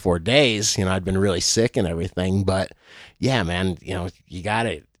 3 or 4 days. I'd been really sick and everything. But yeah, man, you got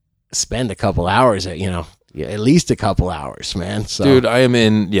to spend a couple hours at least a couple hours, man. So, dude, I am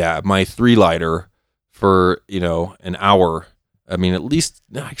in my 3-lighter for an hour. I mean, at least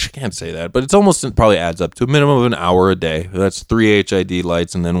no, I can't say that, but it's almost, it probably adds up to a minimum of an hour a day. That's 3 HID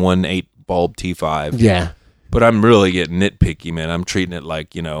lights and then 1 8-bulb T5. Yeah. But I'm really getting nitpicky, man. I'm treating it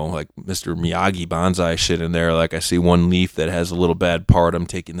like, like Mr. Miyagi bonsai shit in there. Like I see one leaf that has a little bad part. I'm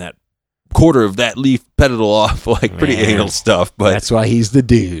taking that quarter of that leaf petal off, like pretty anal stuff. But that's why he's the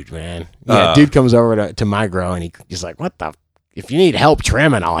dude, man. Yeah, dude comes over to my grow and he's like, what the? If you need help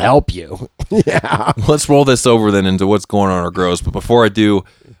trimming, I'll help you. Yeah. Let's roll this over then into what's going on in our grows. But before I do,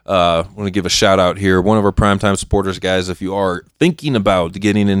 I want to give a shout out here. One of our primetime supporters, guys, if you are thinking about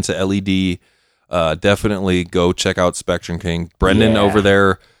getting into LED, definitely go check out Spectrum King. Brendan over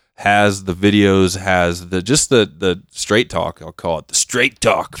there has the videos, has the straight talk. I'll call it the straight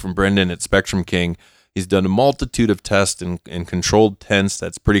talk from Brendan at Spectrum King. He's done a multitude of tests and controlled tents.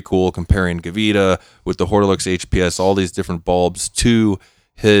 That's pretty cool, comparing Gavita with the Hortilux HPS, all these different bulbs to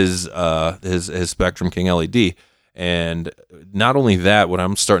his Spectrum King LED. And not only that, what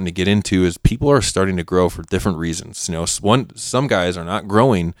I'm starting to get into is people are starting to grow for different reasons. Some guys are not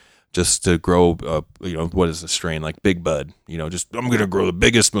growing just to grow, what is the strain, like Big Bud? Just I'm going to grow the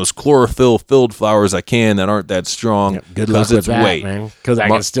biggest, most chlorophyll-filled flowers I can that aren't that strong. Yep, good luck with that, man, because I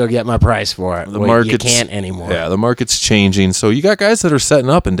can still get my price for it. You can't anymore. Yeah, the market's changing. So you got guys that are setting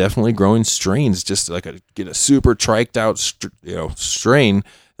up and definitely growing strains, just like get a super triked out, strain.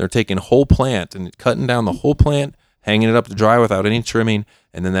 They're taking whole plant and cutting down the whole plant, hanging it up to dry without any trimming,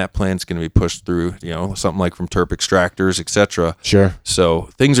 and then that plant's going to be pushed through, something like from terp extractors, etc. Sure. So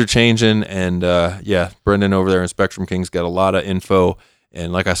things are changing, and Brendan over there in Spectrum King's got a lot of info,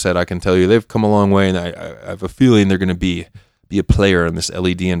 and like I said, I can tell you they've come a long way, and I have a feeling they're going to be a player in this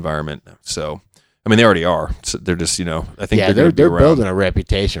LED environment. So, I mean, they already are. So they're just, I think they're building a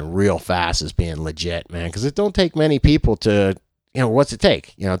reputation real fast as being legit, man, because it don't take many people to. What's it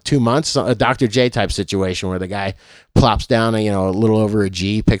take? 2 months, a Dr. J type situation where the guy plops down a little over a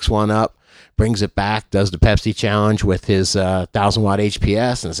G, picks one up, brings it back, does the Pepsi challenge with his 1,000-watt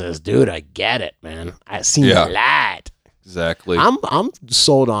HPS and says, dude, I get it, man. I seen the light. Exactly. I'm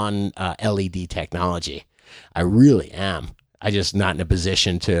sold on LED technology. I really am. I just not in a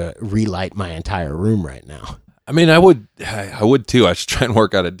position to relight my entire room right now. I mean, I would too. I should try and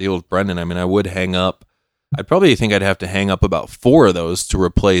work out a deal with Brendan. I mean, I would hang up. I'd probably think I'd have to hang up about 4 of those to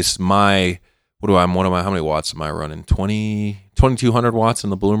replace my, how many watts am I running? 2,200 watts in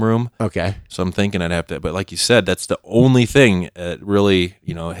the bloom room. Okay. So I'm thinking I'd have to, but like you said, that's the only thing that really,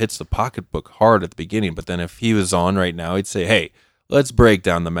 hits the pocketbook hard at the beginning. But then if he was on right now, he'd say, hey, let's break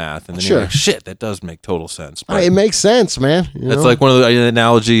down the math. And then you're like, shit, that does make total sense. But it makes sense, man. That's like one of the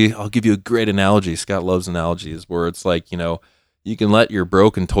analogy. I'll give you a great analogy. Scott loves analogies where it's like, you can let your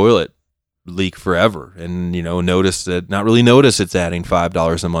broken toilet leak forever and not really notice it's adding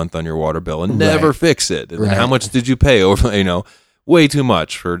 $5 a month on your water bill and never fix it. And how much did you pay over way too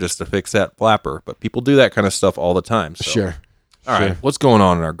much for just to fix that flapper, but people do that kind of stuff all the time. So. Sure. All right, what's going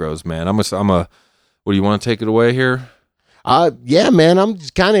on in our grows, man? What do you want to take it away here? Yeah, man, I'm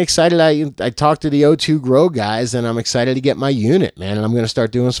kind of excited. I talked to the O2 Grow guys and I'm excited to get my unit, man, and I'm going to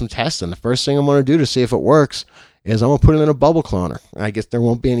start doing some testing. The first thing I'm going to do to see if it works is I'm going to put it in a bubble cloner. I guess there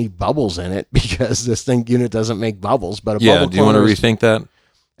won't be any bubbles in it because this unit doesn't make bubbles. But bubble cloner. Do you want to rethink that?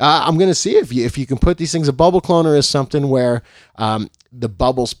 I'm going to see if you can put these things. A bubble cloner is something where the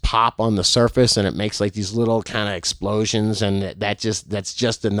bubbles pop on the surface and it makes like these little kind of explosions, and that's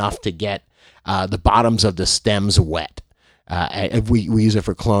just enough to get the bottoms of the stems wet. We use it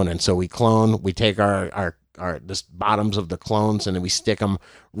for cloning. So we clone. We take our the bottoms of the clones and then we stick them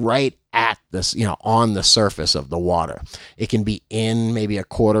right at this, on the surface of the water. It can be in maybe a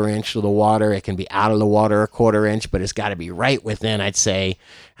 1/4 inch of the water. It can be out of the water 1/4 inch, but it's got to be right within, I'd say,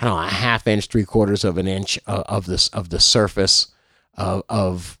 a 1/2 inch, 3/4 of an inch of the surface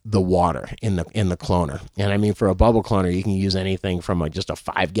of the water in the cloner. And I mean, for a bubble cloner, you can use anything from just a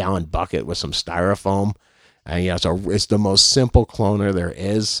 5-gallon bucket with some styrofoam. It's the most simple cloner there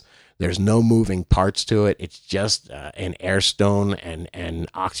is. There's no moving parts to it. It's just an air stone and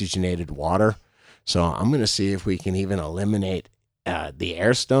oxygenated water. So I'm going to see if we can even eliminate the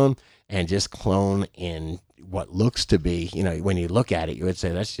air stone and just clone in what looks to be, when you look at it, you would say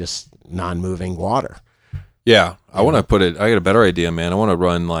that's just non-moving water. Yeah, I want to put it. I got a better idea, man. I want to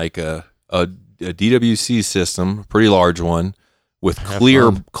run like a DWC system, pretty large one, with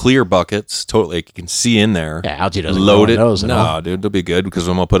clear buckets. Totally, you can see in there. Yeah, algae doesn't load grow it. in those at all. No, dude, it'll be good because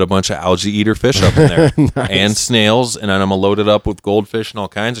I'm gonna put a bunch of algae eater fish up in there Nice. and snails, and then I'm gonna load it up with goldfish and all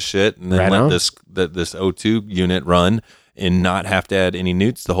kinds of shit, and then Right let on. this O2 unit run and not have to add any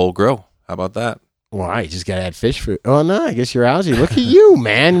newts the whole grow. How about that? Why? You just got to add fish food. Oh, no, I guess you're algae. Look at you,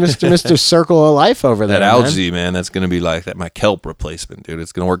 man. Mr. Circle of Life over there. That man. algae, man, that's gonna be like my kelp replacement, dude.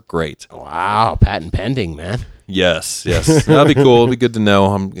 It's gonna work great. Wow, patent pending, man. Yes. That'll be cool. It'll be good to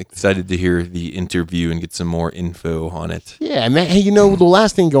know. I'm excited to hear the interview and get some more info on it. Yeah, man. Hey, the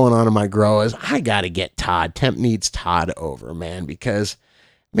last thing going on in my grow is I got to get Todd. Temp needs Todd over, man, because,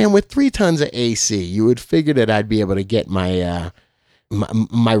 man, with 3 tons of AC, you would figure that I'd be able to get my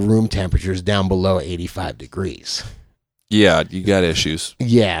my room temperatures down below 85 degrees. Yeah, you got issues.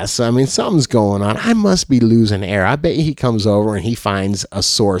 Yeah, so, I mean, something's going on. I must be losing air. I bet he comes over and he finds a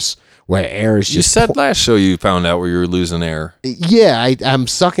source where air is just... You said last show you found out where you were losing air. Yeah, I'm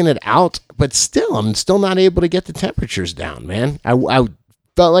sucking it out, but still, I'm still not able to get the temperatures down, man. I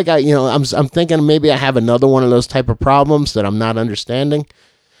felt like I'm thinking maybe I have another one of those type of problems that I'm not understanding.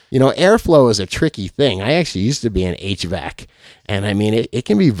 Airflow is a tricky thing. I actually used to be an HVAC, and I mean, it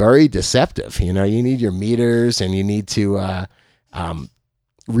can be very deceptive. You need your meters, and you need to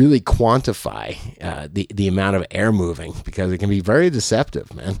really quantify the amount of air moving, because it can be very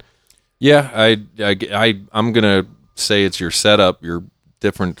deceptive, man. Yeah, I'm gonna say it's your setup, your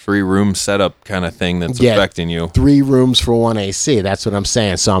different 3-room setup kind of thing that's affecting you. 3 rooms for 1 AC. That's what I'm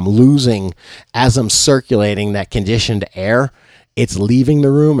saying. So I'm losing as I'm circulating that conditioned air. It's leaving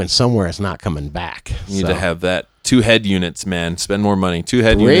the room, and somewhere it's not coming back. You need to have that 2 head units, man. Spend more money. 2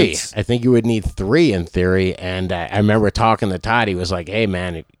 head 3. units. I think you would need 3 in theory. And I remember talking to Todd. He was like, "Hey,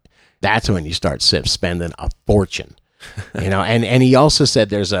 man, that's when you start spending a fortune." And he also said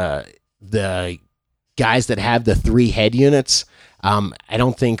there's the guys that have the 3 head units. I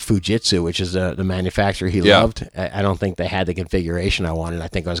don't think Fujitsu, which is the manufacturer he loved, I don't think they had the configuration I wanted. I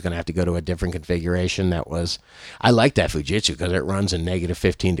think I was going to have to go to a different configuration. I like that Fujitsu because it runs in negative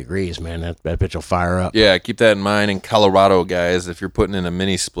 15 degrees, man. That bitch will fire up. Yeah, keep that in mind. In Colorado, guys, if you're putting in a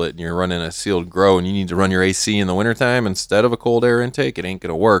mini split and you're running a sealed grow and you need to run your AC in the wintertime instead of a cold air intake, it ain't going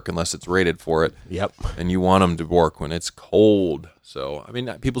to work unless it's rated for it. Yep. And you want them to work when it's cold. So, I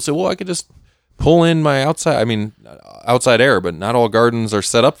mean, people say, well, I could just pull in my outside air, but not all gardens are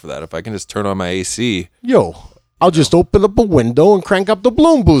set up for that. If I can just turn on my AC. I'll just open up a window and crank up the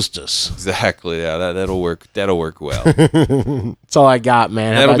bloom boosters. Exactly. Yeah, that'll work. That'll work well. That's all I got,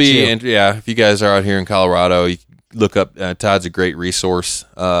 man. How That'll about be, you? yeah, if you guys are out here in Colorado, you can look up, Todd's a great resource.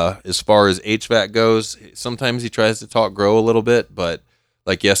 As far as HVAC goes, sometimes he tries to talk grow a little bit, but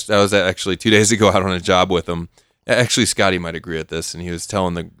like I was actually 2 days ago out on a job with him. Actually, Scotty might agree with this, and he was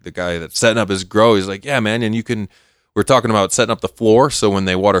telling the guy that's setting up his grow, he's like, yeah, man, and we're talking about setting up the floor, so when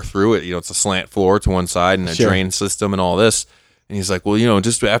they water through it, it's a slant floor to one side and a drain system and all this. And he's like, well,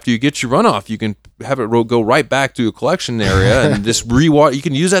 just after you get your runoff, you can have it go right back to a collection area and just re-water. You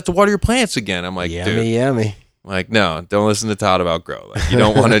can use that to water your plants again. I'm like, yummy. Like, no, don't listen to Todd about grow. Like, you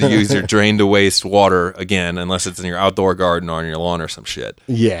don't want to use your drain to waste water again unless it's in your outdoor garden or on your lawn or some shit.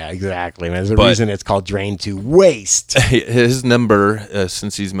 Yeah, exactly. There's a reason it's called drain to waste. His number,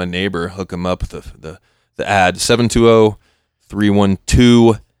 since he's my neighbor, hook him up with the ad,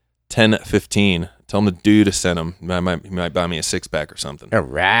 720-312-1015. Tell him the dude to send him. He might buy me a 6-pack or something. All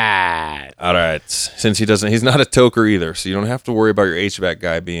right. Since he's not a toker either, so you don't have to worry about your HVAC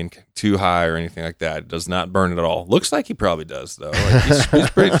guy being too high or anything like that. It does not burn at all. Looks like he probably does, though. Like he's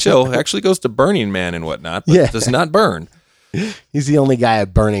pretty chill. Actually goes to Burning Man and whatnot, but does not burn. He's the only guy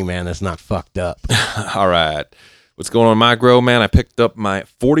at Burning Man that's not fucked up. All right. What's going on in my grow, man? I picked up my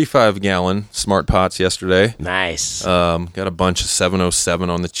 45-gallon Smart Pots yesterday. Nice. Got a bunch of 707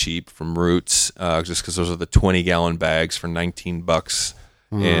 on the cheap from Roots, just because those are the 20-gallon bags for $19.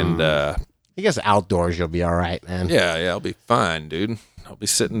 And I guess outdoors you'll be all right, man. yeah, I'll be fine, dude. I'll be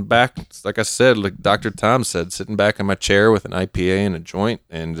sitting back, like I said, like Dr. Tom said, sitting back in my chair with an IPA and a joint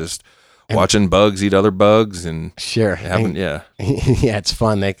and just watching bugs eat other bugs and yeah, it's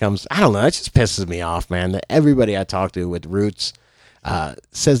fun. I don't know, it just pisses me off, man, that everybody I talk to with Roots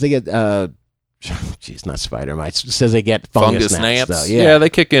says they get not spider mites, says they get fungus gnats though. Yeah, they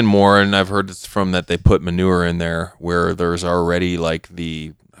kick in more, and I've heard it's from that they put manure in there where there's already like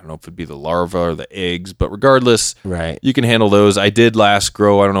the don't know if it'd be the larva or the eggs, but regardless, Right. you can handle those. I did last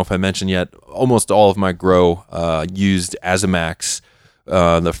grow, I don't know if I mentioned yet, almost all of my grow used Azamax.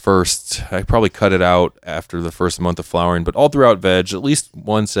 I probably cut it out after the first month of flowering, but all throughout veg, at least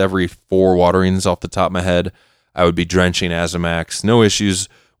once every 4 waterings off the top of my head, I would be drenching Azamax. No issues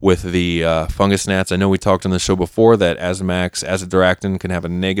with the fungus gnats. I know we talked on the show before that Azamax, azadirachtin, can have a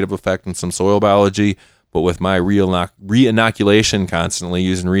negative effect on some soil biology, but with my re-inoculation constantly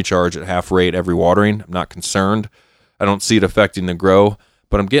using recharge at half rate every watering, I'm not concerned. I don't see it affecting the grow,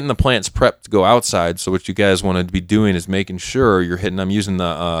 but I'm getting the plants prepped to go outside. So what you guys want to be doing is making sure I'm using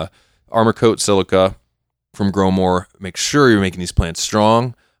the Armor Coat Silica from Growmore. Make sure you're making these plants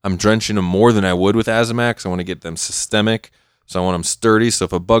strong. I'm drenching them more than I would with Azamax. I want to get them systemic. So I want them sturdy. So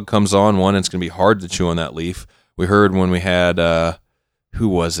if a bug comes on one, it's going to be hard to chew on that leaf. We heard when we had, who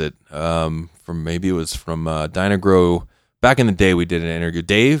was it? From Dynagrow. Back in the day, we did an interview.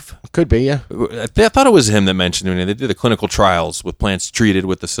 Dave? Could be, yeah. I thought it was him that mentioned it. They did the clinical trials with plants treated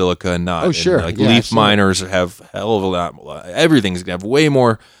with the silica and not. Oh, sure. And Yeah, I've leaf seen miners have hell of a lot. Everything's going to have way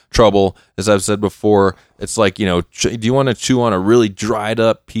more trouble. As I've said before, it's like, do you want to chew on a really dried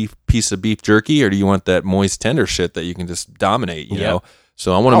up piece of beef jerky, or do you want that moist, tender shit that you can just dominate, you know?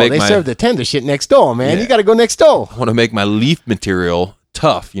 So I want to make they serve the tender shit next door, man. Yeah. You got to go next door. I want to make my leaf material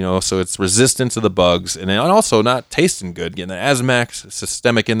tough, so it's resistant to the bugs and also not tasting good. Getting the Azamax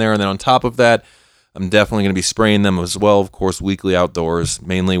systemic in there, and then on top of that, I'm definitely going to be spraying them as well, of course, weekly outdoors,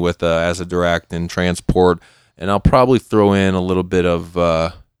 mainly with azadirachtin transport, and I'll probably throw in a little bit of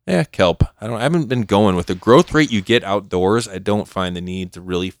kelp. I haven't been going with the growth rate you get outdoors. I don't find the need to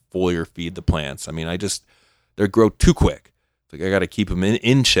really foliar feed the plants. I mean, they grow too quick. Like I got to keep them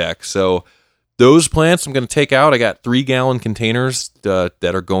in check. So those plants I'm going to take out. I got 3-gallon containers that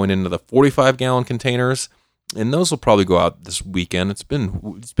are going into the 45-gallon containers, and those will probably go out this weekend. It's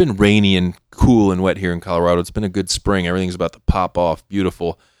been rainy and cool and wet here in Colorado. It's been a good spring. Everything's about to pop off,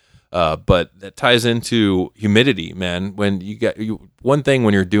 beautiful. But that ties into humidity, man. When one thing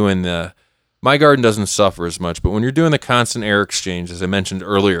when you're doing my garden doesn't suffer as much, but when you're doing the constant air exchange, as I mentioned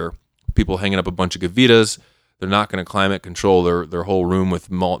earlier, people hanging up a bunch of gavitas. They're not going to climate control their whole room with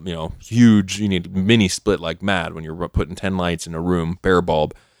huge. You need mini split like mad when you're putting 10 lights in a room, bare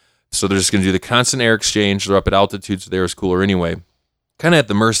bulb. So they're just going to do the constant air exchange. They're up at altitude, so the air is cooler anyway. Kind of at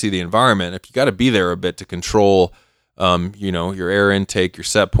the mercy of the environment. If you got to be there a bit to control, your air intake, your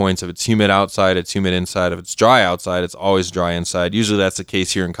set points. If it's humid outside, it's humid inside. If it's dry outside, it's always dry inside. Usually that's the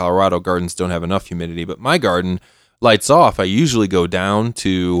case here in Colorado. Gardens don't have enough humidity, but my garden lights off. I usually go down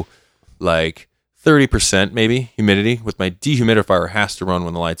to like 30% maybe humidity with my dehumidifier. Has to run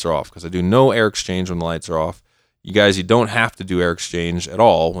when the lights are off because I do no air exchange when the lights are off. You guys, you don't have to do air exchange at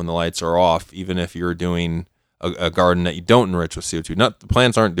all when the lights are off, even if you're doing a garden that you don't enrich with CO2. The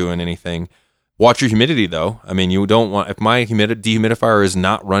plants aren't doing anything. Watch your humidity though. I mean, you don't want, if my dehumidifier is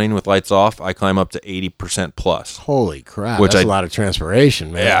not running with lights off, I climb up to 80% plus. Holy crap. That's a lot of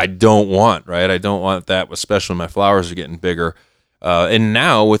transpiration, man. Yeah, I don't want, right? I don't want that, especially when my flowers are getting bigger. And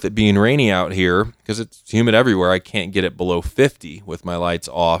now with it being rainy out here, because it's humid everywhere, I can't get it below 50 with my lights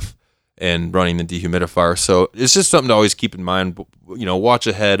off and running the dehumidifier. So it's just something to always keep in mind. Watch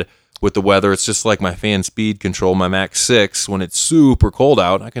ahead with the weather. It's just like my fan speed control, my Max 6. When it's super cold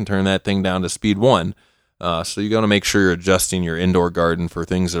out, I can turn that thing down to speed 1. So you got to make sure you're adjusting your indoor garden for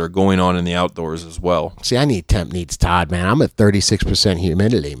things that are going on in the outdoors as well. See, I need temp needs Todd, man. I'm at 36%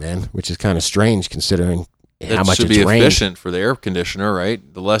 humidity, man, which is kind of strange considering how much should it's be rained. efficient for the air conditioner, right?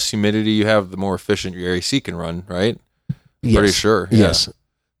 The less humidity you have, the more efficient your AC can run, right? Yes. Pretty sure. Yeah. Yes.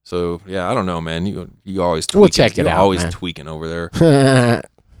 So yeah, I don't know, man. You always tweaking. We'll check it You're out, always man. tweaking over there.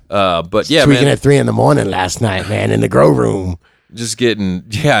 But yeah, tweaking man. at 3 a.m. last night, man, in the grow room. Just getting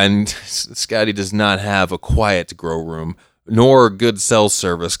and Scotty does not have a quiet grow room nor good cell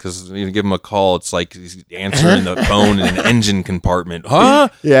service because you give him a call, it's like he's answering the phone in an engine compartment. Huh?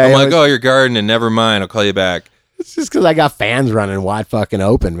 Yeah, I'm it like, was- oh, you're gardening. Never mind. I'll call you back. It's just because I got fans running wide fucking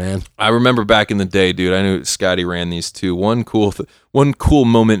open, man. I remember back in the day, dude. I knew Scotty ran these too. One cool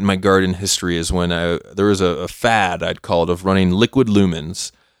moment in my garden history is when there was a fad, I'd call it, of running liquid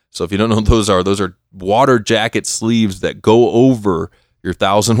lumens. So if you don't know what those are water jacket sleeves that go over your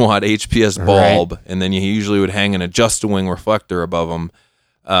 1,000-watt HPS bulb, and then you usually would hang an adjust-a-wing reflector above them.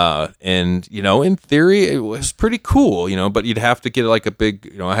 And in theory, it was pretty cool, but you'd have to get like a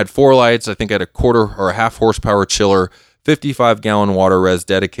big, I had 4 lights. I think I had a quarter or a half horsepower chiller, 55-gallon water res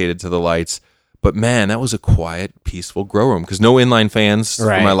dedicated to the lights. But man, that was a quiet, peaceful grow room because no inline fans for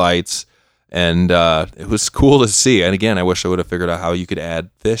Right. my lights. And it was cool to see. And again, I wish I would have figured out how you could add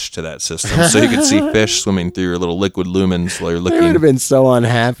fish to that system so you could see fish swimming through your little liquid lumens while you're They would looking. have been so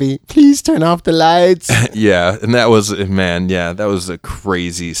unhappy. Please turn off the lights. Yeah, and that was, man, yeah, that was a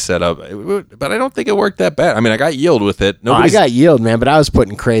crazy setup. But I don't think it worked that bad. I mean, I got yield with it. I got yield, man, but I was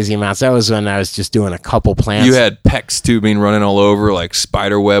putting crazy amounts. That was when I was just doing a couple plants. You had PEX tubing running all over, like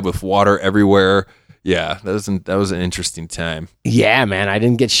spider web with water everywhere. Yeah, that was an interesting time. Yeah, man, I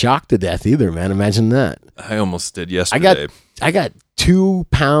didn't get shocked to death either, man. Imagine that. I almost did yesterday. I got 2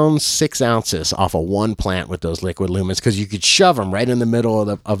 pounds 6 ounces off of one plant with those liquid lumens because you could shove them right in the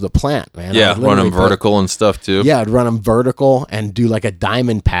middle of the plant, man. Yeah, run them vertical and stuff too. Yeah, I'd run them vertical and do like a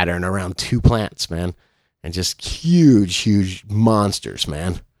diamond pattern around 2 plants, man, and just huge monsters,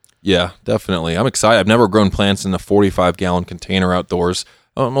 man. Yeah, definitely. I'm excited. I've never grown plants in a 45-gallon container outdoors.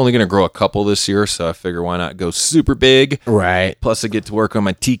 I'm only going to grow a couple this year, so I figure why not go super big. Right. Plus, I get to work on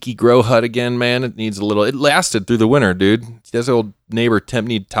my tiki grow hut again, man. It needs a little... It lasted through the winter, dude. There's old neighbor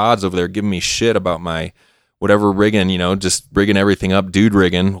Tempney Todd's over there giving me shit about my whatever rigging, just rigging everything up, dude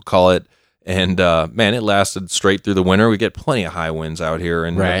rigging, we'll call it. And, man, it lasted straight through the winter. We get plenty of high winds out here.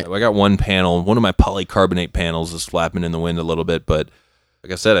 And right. I got one of my polycarbonate panels is flapping in the wind a little bit, but...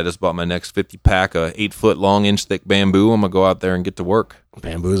 Like I said, I just bought my next 50-pack of 8-foot long, inch-thick bamboo. I'm going to go out there and get to work.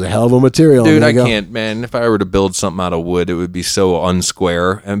 Bamboo's a hell of a material. Dude, I can't, man. If I were to build something out of wood, it would be so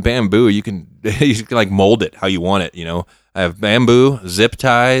unsquare. And bamboo, you can like mold it how you want it, I have bamboo, zip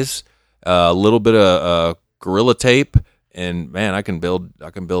ties, a little bit of Gorilla Tape, and, man, I can build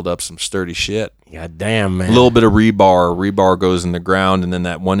up some sturdy shit. God damn, man. A little bit of rebar. Rebar goes in the ground, and then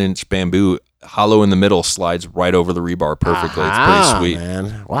that 1-inch bamboo hollow in the middle slides right over the rebar perfectly. It's pretty sweet,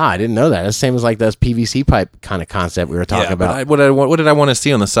 man. Wow, I didn't know that. It's the same as like those PVC pipe kind of concept we were talking about. What did I want to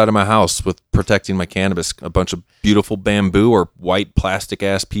see on the side of my house with protecting my cannabis? A bunch of beautiful bamboo or white plastic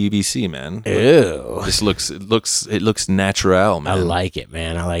ass PVC, man. Ew. It looks natural, man. I like it,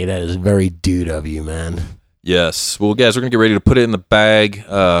 man. I like it. That is very dude of you, man. Yes. Well, guys, we're gonna get ready to put it in the bag.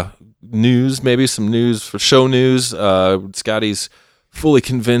 News, maybe some news for show news. Scotty's fully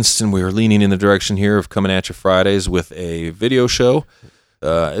convinced, and we are leaning in the direction here of coming at you Fridays with a video show,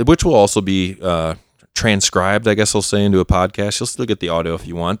 which will also be transcribed, I guess I'll say, into a podcast. You'll still get the audio if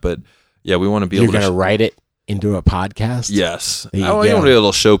you want, but yeah, we want to be able to... You're going to write it into a podcast? Yes. I want to be able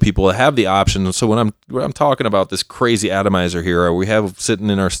to show people that have the option. So when I'm talking about this crazy atomizer here, we have sitting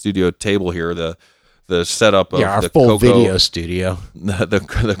in our studio table here, the setup of our the full cocoa, video studio,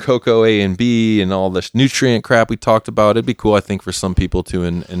 the cocoa A and B and all the nutrient crap we talked about. It'd be cool, I think, for some people to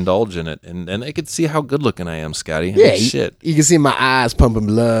indulge in it, and they could see how good looking I am, Scotty. Yeah, shit. You can see my eyes pumping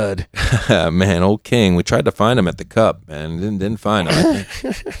blood. Man, old King. We tried to find him at the Cup, and didn't find him.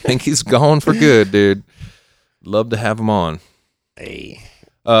 I think he's gone for good, dude. Love to have him on. Hey,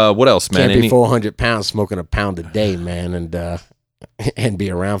 what else, man? Can't be 400 pounds smoking a pound a day, man, and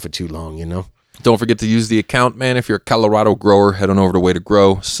be around for too long, Don't forget to use the account, man. If you're a Colorado grower, head on over to Way to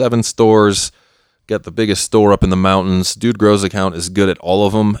Grow. 7 stores. Got the biggest store up in the mountains. Dude Grows account is good at all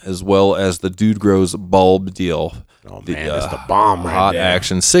of them, as well as the Dude Grows bulb deal. Oh, man, that's the bomb right hot there.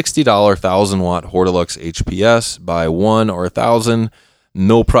 action. $60 1,000-watt Hortilux HPS. Buy 1 or 1,000.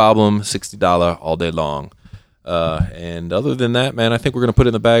 No problem. $60 all day long. And other than that, man, I think we're going to put it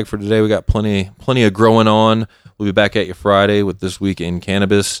in the bag for today. We got plenty of growing on. We'll be back at you Friday with This Week in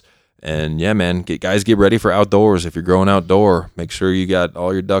Cannabis. And yeah, man, get ready for outdoors. If you're growing outdoor, make sure you got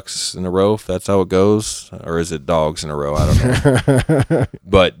all your ducks in a row, if that's how it goes. Or is it dogs in a row? I don't know.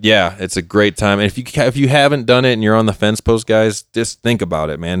 But yeah, it's a great time. And if you haven't done it and you're on the fence post, guys, just think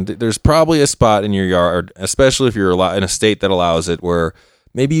about it, man. There's probably a spot in your yard, especially if you're in a state that allows it, where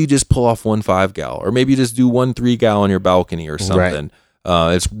maybe you just pull off 1 5-gal, or maybe you just do 1 3-gal on your balcony or something. Right.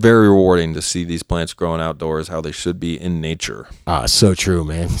 It's very rewarding to see these plants growing outdoors, how they should be in nature. So true,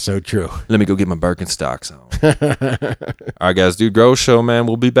 man. So true. Let me go get my Birkenstocks on. All right, guys. Dude Grow Show, man.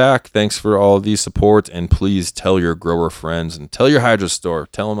 We'll be back. Thanks for all of the support. And please tell your grower friends and tell your hydro store.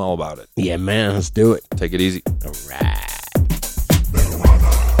 Tell them all about it. Yeah, man. Let's do it. Take it easy. All right.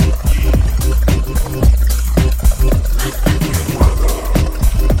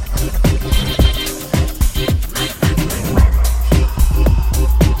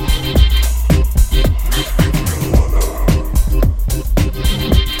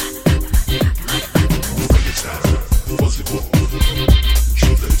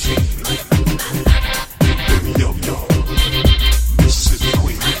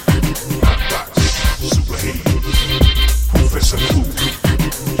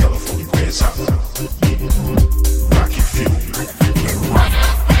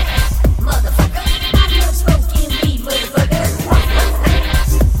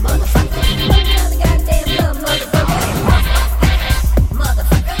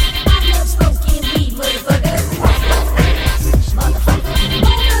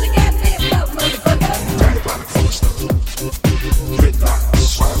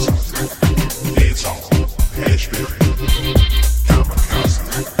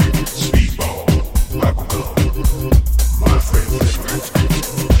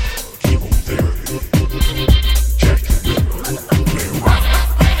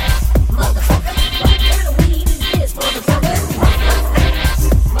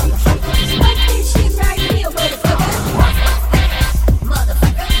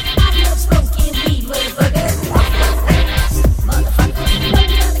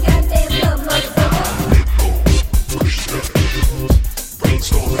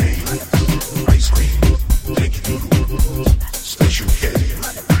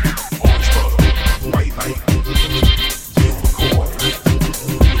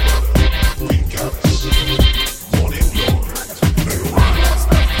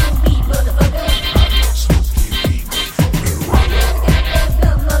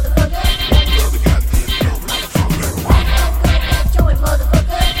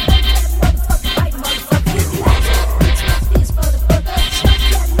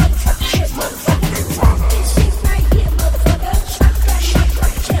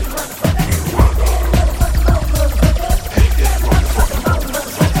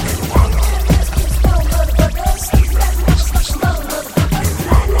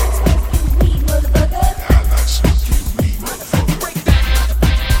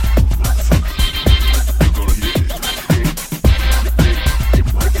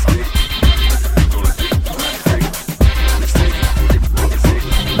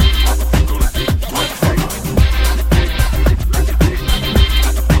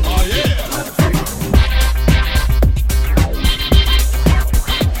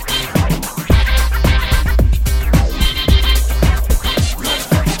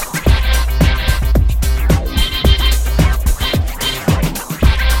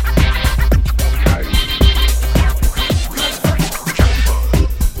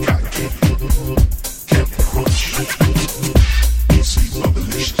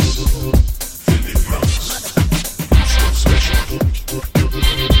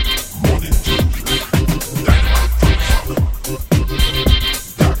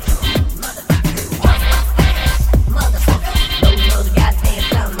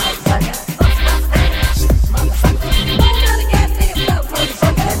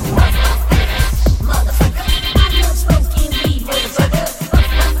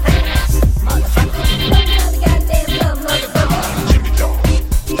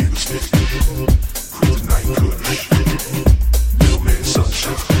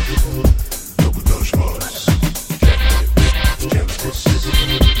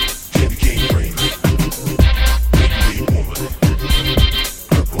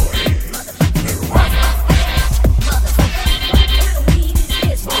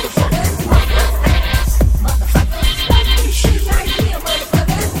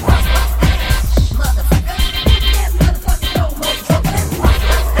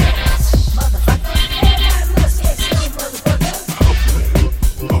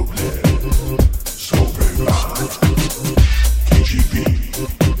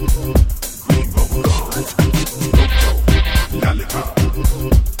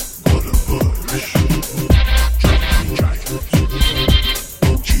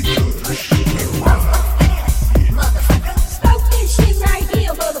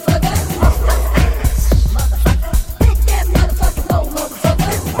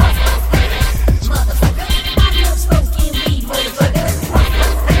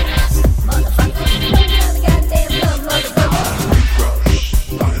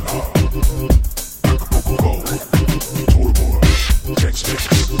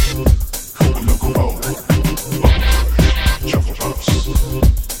 Look,